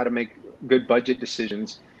policy and how to make good budget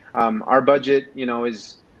decisions. Our budget,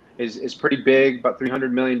 is pretty big, about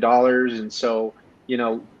 $300 million. And so,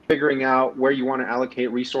 figuring out where you want to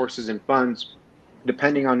allocate resources and funds,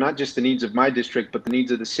 depending on not just the needs of my district, but the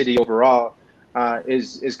needs of the city overall,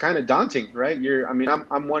 is kind of daunting, right?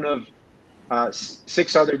 I'm one of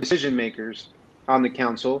 6 other decision makers on the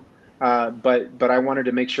council. But I wanted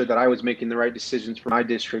to make sure that I was making the right decisions for my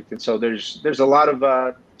district. And so there's a lot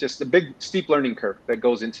of just a big steep learning curve that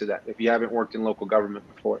goes into that if you haven't worked in local government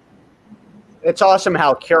before. It's awesome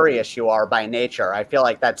how curious you are by nature. I feel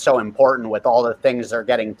like that's so important with all the things that are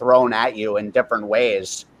getting thrown at you in different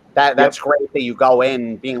ways. That's great that you go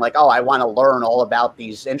in being like, oh, I want to learn all about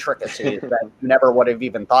these intricacies that you never would have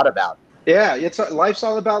even thought about. Yeah, life's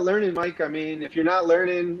all about learning, Mike. I mean, if you're not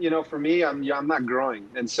learning, for me, I'm not growing.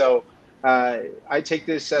 And so I take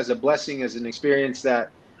this as a blessing, as an experience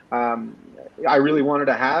that I really wanted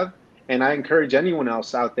to have. And I encourage anyone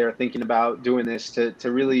else out there thinking about doing this to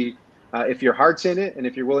really, if your heart's in it and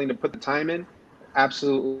if you're willing to put the time in,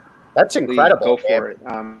 absolutely. That's incredible. Go for it.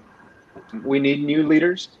 We need new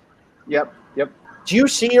leaders. Yep. Do you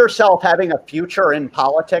see yourself having a future in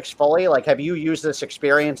politics fully? Like, have you used this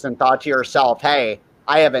experience and thought to yourself, hey,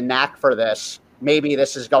 I have a knack for this. Maybe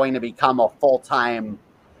this is going to become a full-time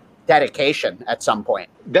dedication at some point?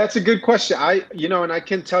 That's a good question. And I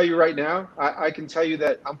can tell you right now, I can tell you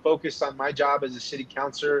that I'm focused on my job as a city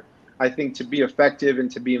councilor. I think to be effective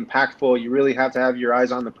and to be impactful, you really have to have your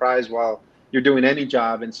eyes on the prize while you're doing any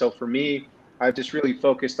job. And so for me, I've just really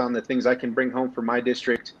focused on the things I can bring home for my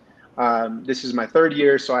district. This is my third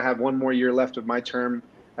year, so I have one more year left of my term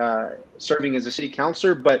serving as a city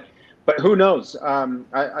councilor. But who knows?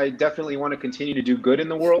 I definitely want to continue to do good in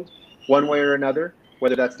the world, one way or another,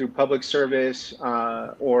 whether that's through public service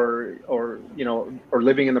or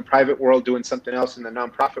living in the private world, doing something else in the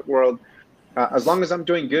nonprofit world. As long as I'm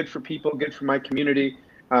doing good for people, good for my community,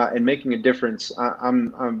 and making a difference,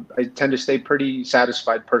 I tend to stay pretty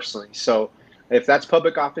satisfied personally. So if that's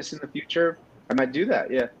public office in the future, I might do that.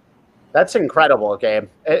 Yeah. That's incredible, Gabe.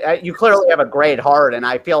 You clearly have a great heart, and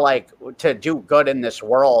I feel like to do good in this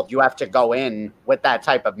world, you have to go in with that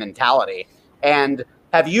type of mentality. And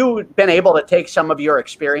have you been able to take some of your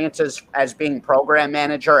experiences as being program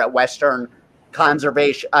manager at Western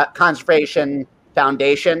Conservation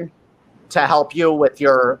Foundation to help you with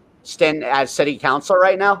your stint as city councilor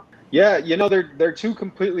right now? Yeah, they're two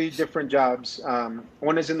completely different jobs.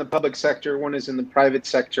 One is in the public sector, one is in the private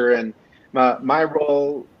sector, and my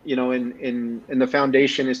role, in the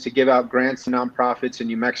foundation is to give out grants to nonprofits in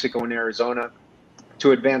New Mexico and Arizona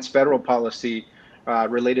to advance federal policy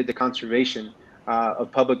related to conservation of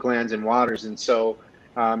public lands and waters. And so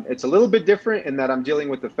it's a little bit different in that I'm dealing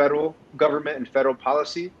with the federal government and federal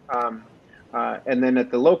policy. And then at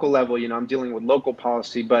the local level, I'm dealing with local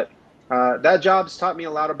policy. But that job's taught me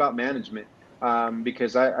a lot about management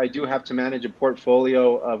because I do have to manage a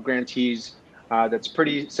portfolio of grantees that's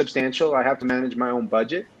pretty substantial. I have to manage my own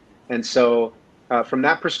budget. And so from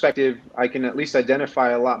that perspective, I can at least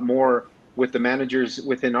identify a lot more with the managers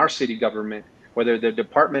within our city government, whether they're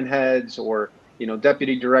department heads or,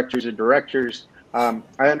 deputy directors or directors. I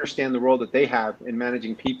understand the role that they have in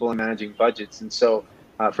managing people and managing budgets. And so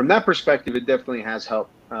from that perspective, it definitely has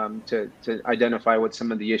helped to identify what some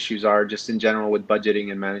of the issues are just in general with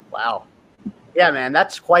budgeting and management. Wow. Yeah, man,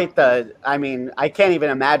 that's quite I can't even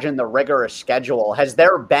imagine the rigorous schedule. Has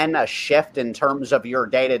there been a shift in terms of your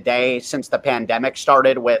day-to-day since the pandemic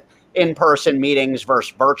started with in-person meetings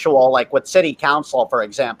versus virtual? Like with city council, for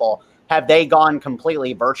example, have they gone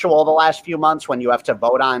completely virtual the last few months when you have to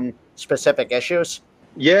vote on specific issues?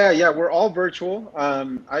 Yeah, we're all virtual.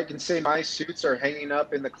 I can say my suits are hanging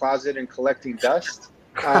up in the closet and collecting dust.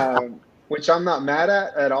 Which I'm not mad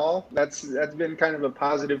at all. That's been kind of a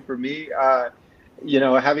positive for me.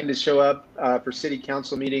 Having to show up for city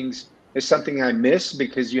council meetings is something I miss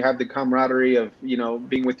because you have the camaraderie of,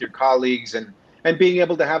 being with your colleagues and being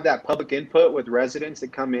able to have that public input with residents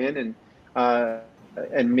that come in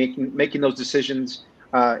and making those decisions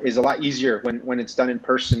is a lot easier when it's done in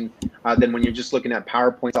person than when you're just looking at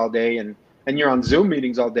PowerPoints all day and you're on Zoom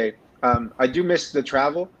meetings all day. I do miss the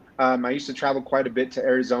travel. I used to travel quite a bit to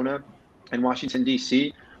Arizona and Washington,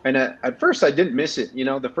 D.C. And at first I didn't miss it.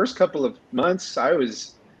 The first couple of months I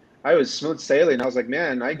was smooth sailing. I was like,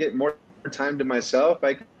 man, I get more time to myself.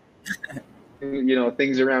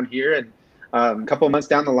 Things around here. And a couple of months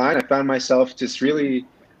down the line, I found myself just really,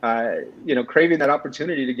 craving that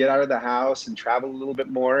opportunity to get out of the house and travel a little bit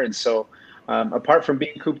more. And so apart from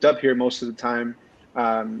being cooped up here most of the time,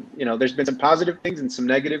 there's been some positive things and some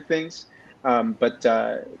negative things. But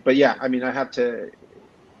yeah,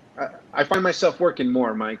 I find myself working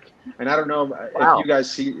more, Mike, and I don't know if you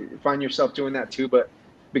guys find yourself doing that too, but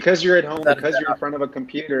because you're at home, because you're in front of a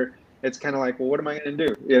computer, it's kind of like, well, what am I going to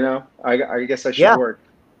do? I guess I should work.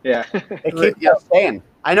 Yeah. It keeps us staying.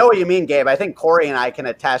 I know what you mean, Gabe. I think Corey and I can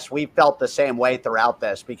attest. We felt the same way throughout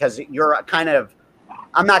this because you're kind of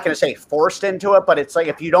I'm not going to say forced into it, but it's like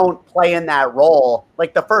if you don't play in that role,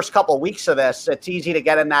 like the first couple of weeks of this, it's easy to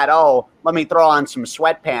get in that, oh, let me throw on some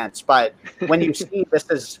sweatpants. But when you see this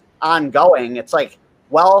is ongoing, it's like,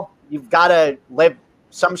 well, you've got to live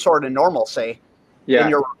some sort of normalcy in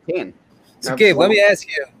your routine. So Gabe, let me ask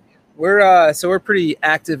you, we're pretty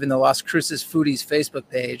active in the Las Cruces Foodies Facebook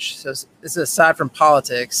page. So this is aside from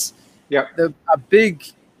politics. Yeah. A big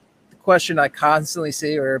question I constantly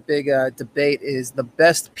see, or a big debate, is the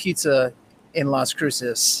best pizza in Las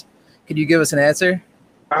Cruces. Can you give us an answer?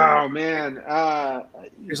 Oh man,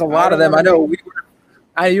 there's a lot of them. I know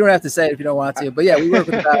you don't have to say it if you don't want to, but yeah, we work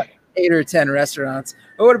with about 8 or 10 restaurants.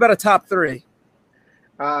 But what about a top 3?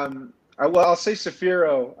 I'll say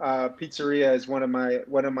Safiro Pizzeria is one of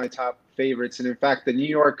my top favorites, and in fact, the New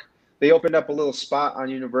York, they opened up a little spot on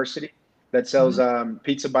University that sells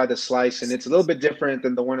pizza by the slice, and it's a little bit different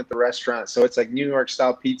than the one at the restaurant. So it's like New York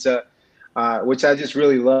style pizza, which I just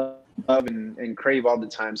really love and crave all the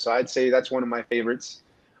time. So I'd say that's one of my favorites.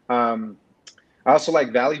 I also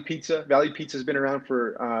like Valley Pizza. Valley Pizza has been around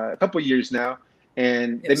for a couple of years now,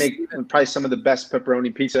 and they make probably some of the best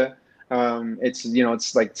pepperoni pizza.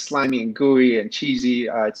 It's like slimy and gooey and cheesy.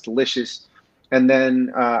 It's delicious. And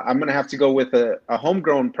then I'm gonna have to go with a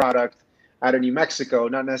homegrown product out of New Mexico,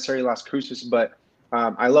 not necessarily Las Cruces, but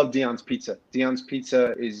I love Dion's Pizza. Dion's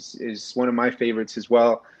Pizza is one of my favorites as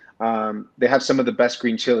well. They have some of the best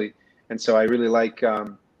green chili, and so I really like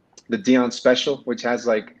the Dion Special, which has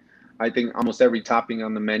like I think almost every topping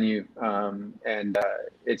on the menu, and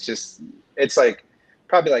it's like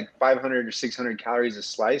probably like 500 or 600 calories a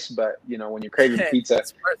slice. But when you're craving pizza,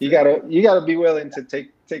 you gotta be willing to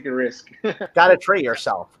take a risk. Gotta treat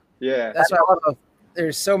yourself. Yeah, that's what I love.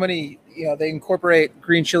 There's so many, they incorporate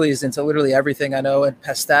green chilies into literally everything. I know in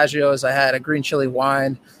Pistachios, I had a green chili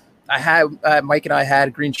wine. Mike and I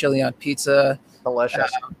had green chili on pizza. Delicious.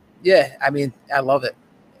 Yeah, I mean, I love it.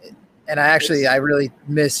 And I really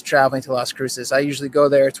miss traveling to Las Cruces. I usually go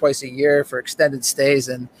there twice a year for extended stays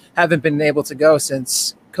and haven't been able to go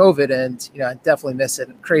since COVID. And, I definitely miss it.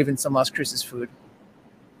 I'm craving some Las Cruces food.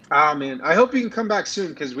 Oh man, I hope you can come back soon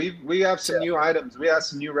because we have some new items. We have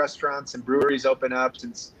some new restaurants and breweries open up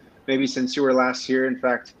since you were last here. In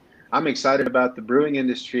fact, I'm excited about the brewing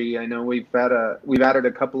industry. I know we've added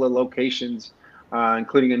a couple of locations,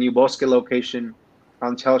 including a new Bosque location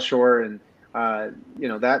on Telshore, and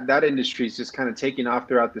that industry is just kind of taking off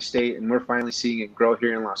throughout the state, and we're finally seeing it grow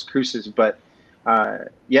here in Las Cruces. But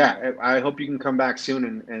I hope you can come back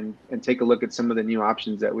soon and take a look at some of the new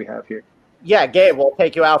options that we have here. Yeah, Gabe, we'll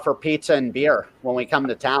take you out for pizza and beer when we come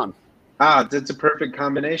to town. That's a perfect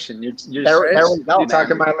combination. You're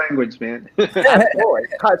talking my language, man. Absolutely.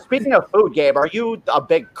 Speaking of food, Gabe, are you a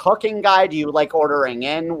big cooking guy? Do you like ordering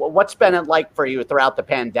in? What's been it like for you throughout the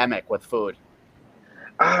pandemic with food?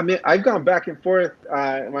 Man, I've gone back and forth,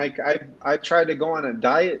 Mike. I tried to go on a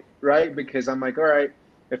diet, right? Because I'm like, all right,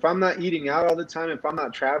 if I'm not eating out all the time, if I'm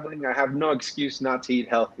not traveling, I have no excuse not to eat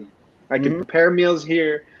healthy. I can prepare meals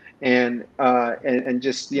here and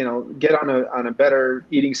just get on a better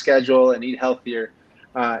eating schedule and eat healthier,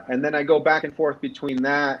 and then I go back and forth between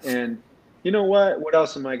that and what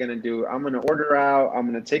else am I going to do? I'm going to order out. I'm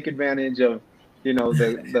going to take advantage of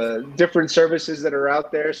the different services that are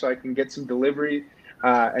out there so I can get some delivery,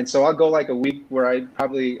 and so I'll go like a week where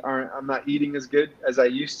I'm not eating as good as I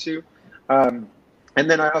used to, and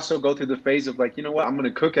then I also go through the phase of like, I'm going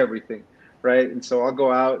to cook everything, right? And so I'll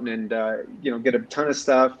go out and get a ton of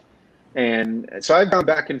stuff. And so I've gone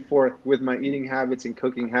back and forth with my eating habits and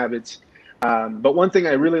cooking habits. But one thing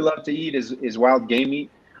I really love to eat is wild game meat.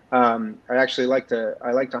 I actually like to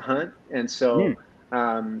hunt. And so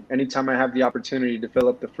anytime I have the opportunity to fill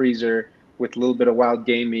up the freezer with a little bit of wild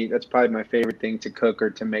game meat, that's probably my favorite thing to cook or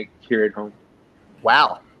to make here at home.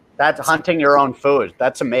 Wow. That's hunting your own food.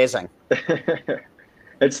 That's amazing.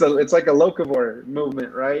 It's like a locavore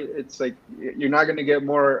movement, right? It's like you're not going to get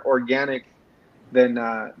more organic than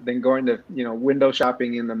going to window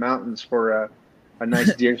shopping in the mountains for a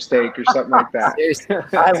nice deer steak or something like that.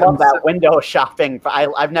 I love that window shopping.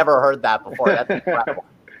 I've never heard that before. That's incredible.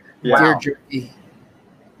 Wow. Deer jerky.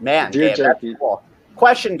 Man, deer Gabe, jerky. That's cool.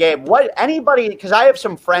 Question, Gabe, because I have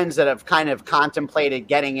some friends that have kind of contemplated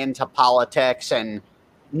getting into politics and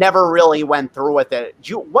never really went through with it.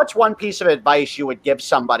 What's one piece of advice you would give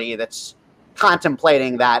somebody that's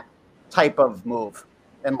contemplating that type of move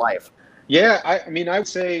in life? Yeah, I mean, I would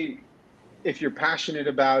say if you're passionate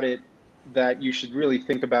about it, that you should really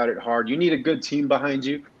think about it hard. You need a good team behind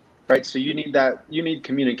you, right? So you need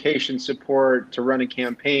communication support to run a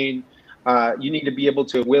campaign. You need to be able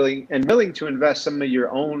to willing to invest some of your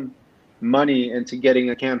own money into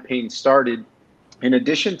getting a campaign started. in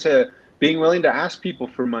addition to being willing to ask people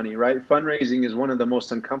for money, right? Fundraising is one of the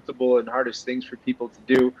most uncomfortable and hardest things for people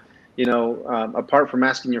to do. You know, apart from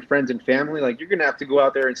asking your friends and family, like you're going to have to go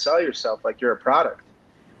out there and sell yourself like you're a product.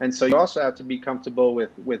 And so you also have to be comfortable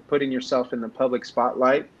with putting yourself in the public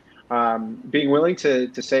spotlight, being willing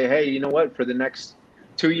to say, hey, you know what, for the next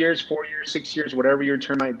 2 years, 4 years, 6 years, whatever your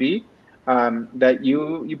term might be, that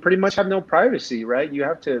you pretty much have no privacy, right? You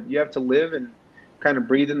have to live and kind of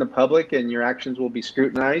breathe in the public, and your actions will be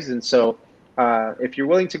scrutinized. And so if you're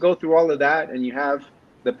willing to go through all of that and you have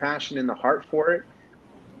the passion and the heart for it,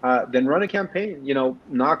 then run a campaign, you know,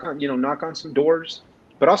 knock on some doors,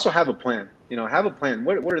 but also have a plan. You know, have a plan.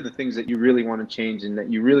 What are the things that you really want to change and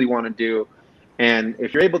that you really want to do? And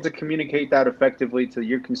if you're able to communicate that effectively to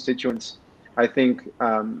your constituents, I think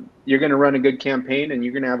you're going to run a good campaign and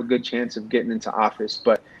you're going to have a good chance of getting into office.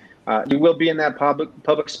 But you will be in that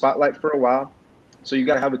public spotlight for a while, so you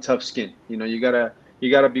got to have a tough skin. You know, you gotta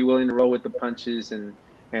be willing to roll with the punches, and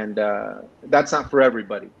that's not for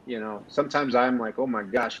everybody. You know, sometimes I'm like, oh my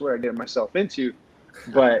gosh, what did I get myself into?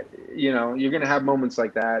 But you know, you're gonna have moments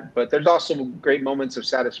like that. But there's also great moments of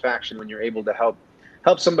satisfaction when you're able to help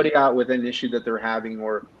somebody out with an issue that they're having,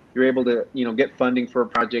 or you're able to, you know, get funding for a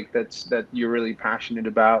project that you're really passionate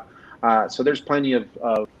about. So there's plenty of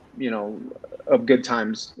you know, of good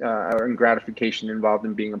times and gratification involved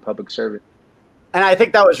in being a public servant. And I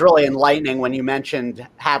think that was really enlightening when you mentioned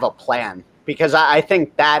have a plan, because I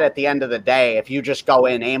think that at the end of the day, if you just go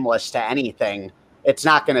in aimless to anything, it's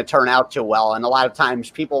not going to turn out too well. And a lot of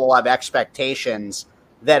times people will have expectations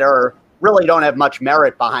that really don't have much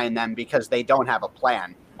merit behind them because they don't have a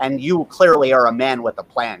plan. And you clearly are a man with a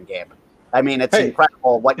plan, Gabe. I mean, it's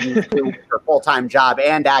incredible what you do with your full-time job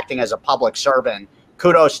and acting as a public servant.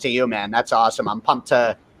 Kudos to you, man. That's awesome. I'm pumped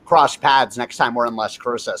to cross paths next time we're in Las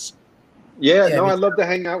Cruces. Yeah, no, I'd love to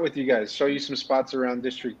hang out with you guys, show you some spots around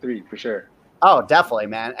District 3 for sure. Oh, definitely,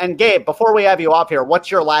 man. And Gabe, before we have you off here, what's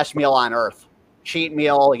your last meal on earth? Cheat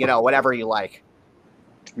meal, you know, whatever you like.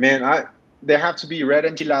 Man, there have to be red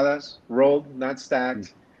enchiladas, rolled, not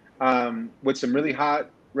stacked, with some really hot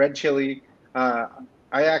red chili. I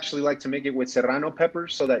actually like to make it with serrano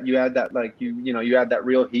peppers so that you add that, like, you add that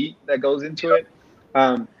real heat that goes into it.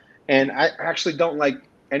 And I actually don't like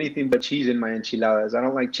anything but cheese in my enchiladas. I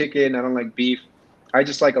don't like chicken. I don't like beef. I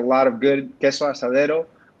just like a lot of good queso asadero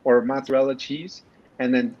or mozzarella cheese,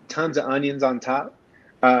 and then tons of onions on top.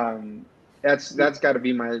 That's got to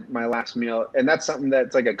be my last meal, and that's something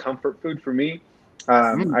that's like a comfort food for me.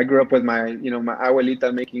 I grew up with my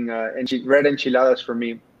abuelita making red enchiladas for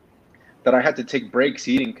me that I had to take breaks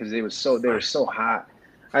eating because they were so hot.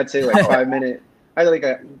 I'd say like 5 minutes.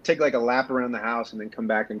 I'd take like a lap around the house and then come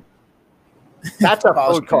back and. That's a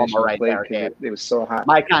food coma right there, Gabe. It was so hot.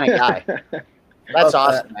 My kind of guy. That's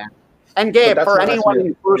awesome, man. And Gabe, for anyone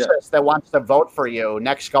in Cruces that wants to vote for you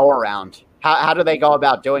next go around, how do they go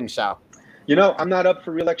about doing so? You know, I'm not up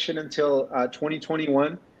for re-election until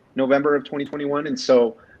 2021, November of 2021, and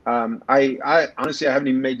so I honestly haven't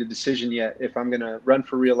even made the decision yet if I'm going to run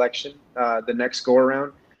for re-election the next go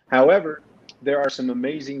around. However, there are some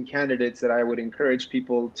amazing candidates that I would encourage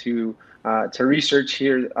people to research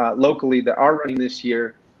here locally that are running this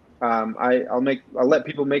year. I'll let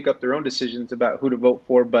people make up their own decisions about who to vote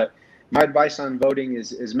for, but my advice on voting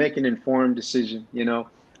is make an informed decision. You know,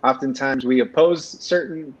 oftentimes we oppose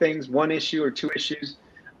certain things, one issue or two issues,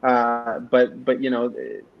 but you know,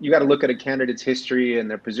 you got to look at a candidate's history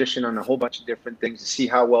and their position on a whole bunch of different things to see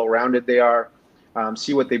how well-rounded they are,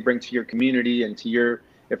 see what they bring to your community and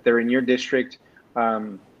if they're in your district.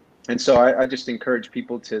 And so I just encourage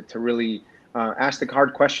people to really ask the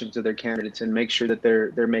hard questions of their candidates and make sure that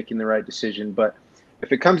they're making the right decision. But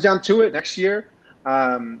if it comes down to it next year,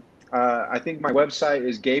 I think my website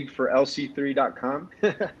is gabeforlc3.com,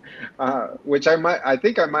 which I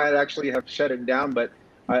think I might actually have shut it down, but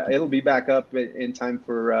it'll be back up in time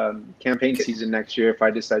for campaign season next year if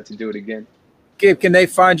I decide to do it again. Gabe, can they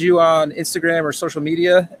find you on Instagram or social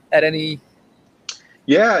media at any?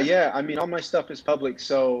 Yeah. I mean, all my stuff is public.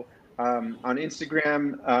 So on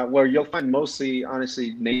Instagram, where you'll find mostly,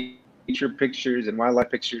 honestly, nature pictures and wildlife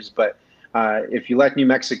pictures. But if you like New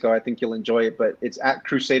Mexico, I think you'll enjoy it. But it's at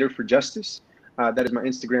Crusader for Justice. That is my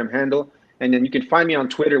Instagram handle. And then you can find me on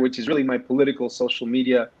Twitter, which is really my political social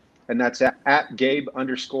media. And that's at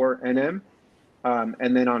Gabe_NM.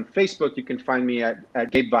 And then on Facebook, you can find me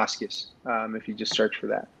at Gabe Vasquez if you just search for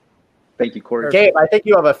that. Thank you, Corey. Gabe, I think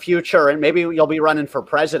you have a future, and maybe you'll be running for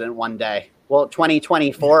president one day. Well,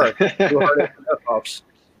 2024, you heard it from there, folks.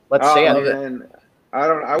 Let's see it. Man,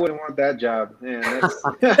 I wouldn't want that job, man.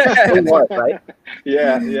 That's right?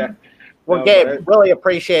 Yeah. Well, No, Gabe, really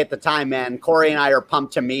appreciate the time, man. Corey and I are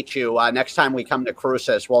pumped to meet you. Next time we come to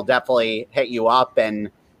Crucis, we'll definitely hit you up and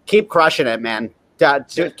keep crushing it, man.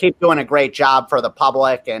 Keep doing a great job for the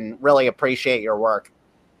public and really appreciate your work.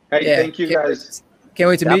 Hey, thank you guys. Can't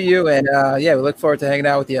wait to meet you. And we look forward to hanging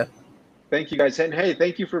out with you. Thank you guys. And hey,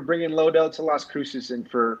 thank you for bringing Lodell to Las Cruces and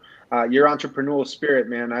for your entrepreneurial spirit,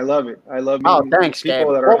 man. I love it. I love thanks, Gabe.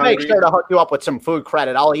 We'll make sure to hook you up with some food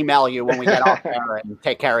credit. I'll email you when we get off there and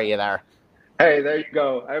take care of you there. Hey, there you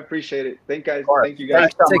go. I appreciate it. Thank you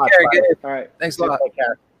guys. Thanks so Take much, care, buddy. Gabe. All right. Thanks a lot. Take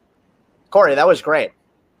care. Corey, that was great.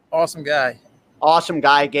 Awesome guy. Awesome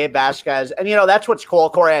guy, Gabe Vasquez. And, that's what's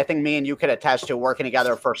cool, Corey. I think me and you could attest to working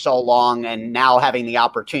together for so long and now having the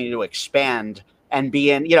opportunity to expand and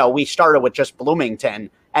be in, we started with just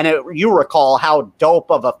Bloomington. And you recall how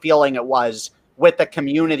dope of a feeling it was with the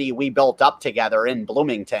community we built up together in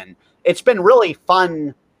Bloomington. It's been really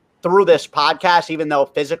fun through this podcast, even though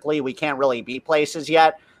physically we can't really be places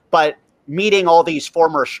yet, but meeting all these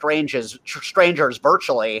former strangers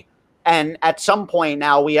virtually. And at some point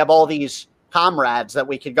now we have all these comrades that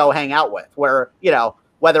we could go hang out with where,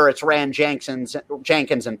 whether it's Rand Jenkins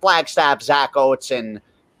in Flagstaff, Zach Oates in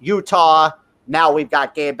Utah. Now we've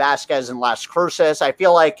got Gabe Vasquez in Las Cruces. I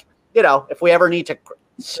feel like, if we ever need to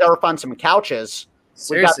surf on some couches,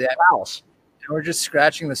 seriously, we've we're just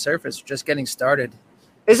scratching the surface, just getting started.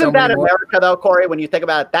 Isn't that America, though, Corey? When you think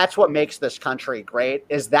about it, that's what makes this country great,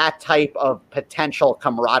 is that type of potential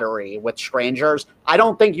camaraderie with strangers. I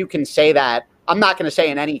don't think you can say that. I'm not going to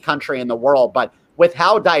say in any country in the world, but with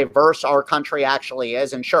how diverse our country actually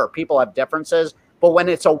is, and sure, people have differences, but when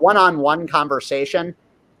it's a one-on-one conversation,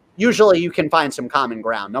 usually you can find some common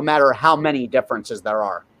ground, no matter how many differences there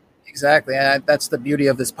are. Exactly. And that's the beauty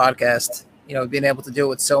of this podcast, being able to do it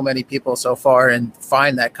with so many people so far and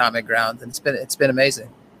find that common ground. And it's been amazing.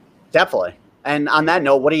 Definitely. And on that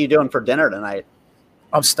note, what are you doing for dinner tonight?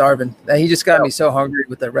 I'm starving. He just got me so hungry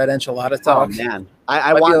with the red enchilada talk. Oh, man.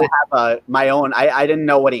 I want to have my own. I didn't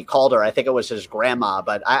know what he called her. I think it was his grandma,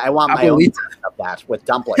 but I want my own of that with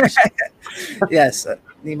dumplings. Yes.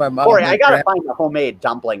 Need my mom. Corey, I got to find a homemade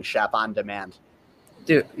dumpling chef on demand.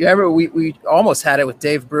 Dude, you remember we almost had it with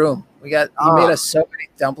Dave Broom. He made us so many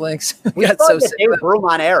dumplings. we got so sick Dave Broom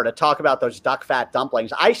on air to talk about those duck fat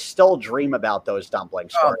dumplings. I still dream about those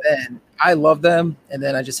dumplings. Oh, man. I love them. And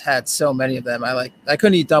then I just had so many of them. I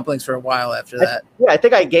couldn't eat dumplings for a while after that. I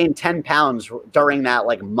think I gained 10 pounds during that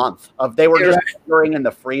month of they were just storing in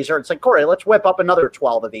the freezer. It's like, Corey, let's whip up another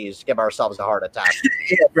 12 of these, give ourselves a heart attack.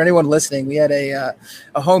 Yeah, for anyone listening, we had a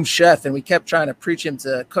home chef and we kept trying to preach him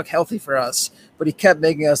to cook healthy for us, but he kept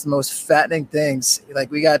making us the most fattening things.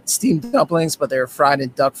 We got steamed dumplings, but they were fried in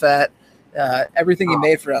duck fat. Everything he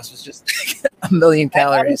made for us was just a million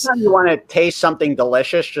calories. Anytime you want to taste something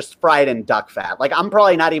delicious, just fry it in duck fat. I'm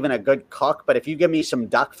probably not even a good cook, but if you give me some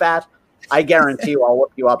duck fat, I guarantee you I'll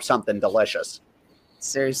whip you up something delicious.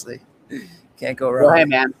 Seriously. Can't go wrong. Well, hey,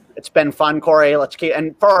 man, it's been fun, Corey.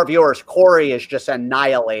 And for our viewers, Corey is just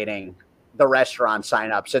annihilating the restaurant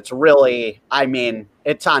signups. It's really,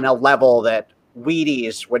 it's on a level that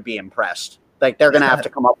Wheaties would be impressed. They're going to have to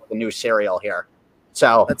come up with a new cereal here.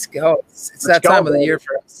 So let's go. It's that time of the year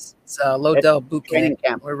for us. It's Lodell Boot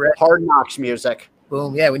Camp. We're ready. Hard Knocks music.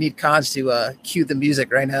 Boom. Yeah, we need Cons to cue the music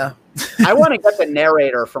right now. I want to get the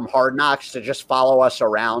narrator from Hard Knocks to just follow us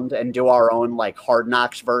around and do our own Hard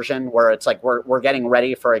Knocks version where it's we're getting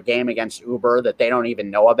ready for a game against Uber that they don't even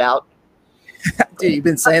know about. Dude, you've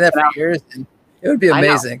been saying that for years. And it would be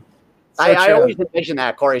amazing. I always envision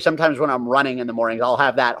that, Corey. Sometimes when I'm running in the mornings, I'll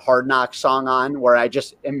have that Hard Knocks song on where I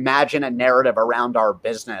just imagine a narrative around our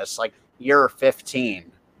business, year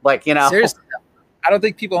 15. Seriously, I don't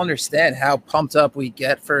think people understand how pumped up we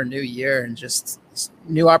get for a new year and just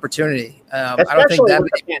new opportunity. Especially I don't think that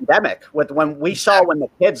with the pandemic. When the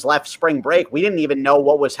kids left spring break, we didn't even know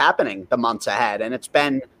what was happening the months ahead. And it's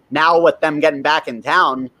been now with them getting back in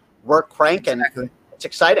town, we're cranking. Exactly. It's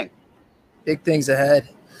exciting. Big things ahead.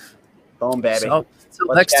 Boom, baby. So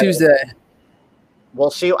next Tuesday.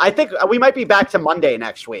 We'll see. I think we might be back to Monday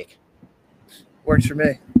next week. Works for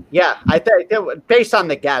me. Yeah, I think based on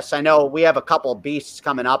the guests, I know we have a couple of beasts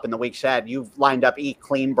coming up in the weeks ahead. You've lined up Eat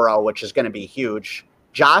Clean Bro, which is going to be huge.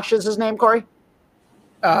 Josh is his name, Corey?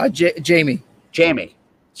 Jamie.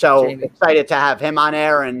 So excited to have him on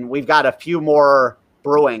air, and we've got a few more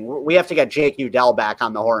brewing. We have to get Jake Udell back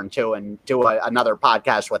on the horn, too, and do another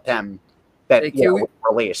podcast with him that we'll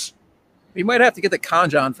release. We might have to get the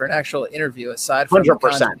Conj on for an actual interview aside from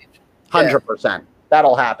 100%. 100%.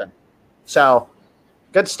 That'll happen. So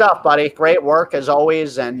good stuff, buddy. Great work as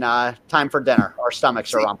always. And time for dinner. Our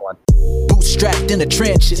stomachs are rumbling. Bootstrapped in the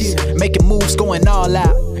trenches, making moves, going all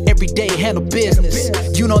out. Every every day handle business.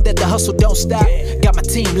 You know that the hustle don't stop. Got my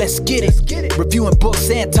team, let's get it. Reviewing books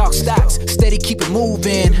and talk stocks. Steady keep it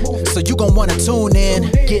moving. So you gon' wanna tune in.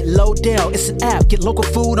 Get Lodell, it's an app. Get local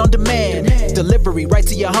food on demand. Delivery right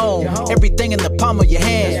to your home. Everything in the palm of your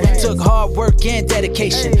hand. Took hard work and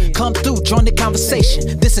dedication. Come through, join the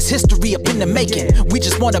conversation. This is history up in the making. We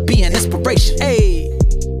just wanna be an inspiration. Hey,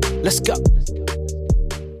 let's go.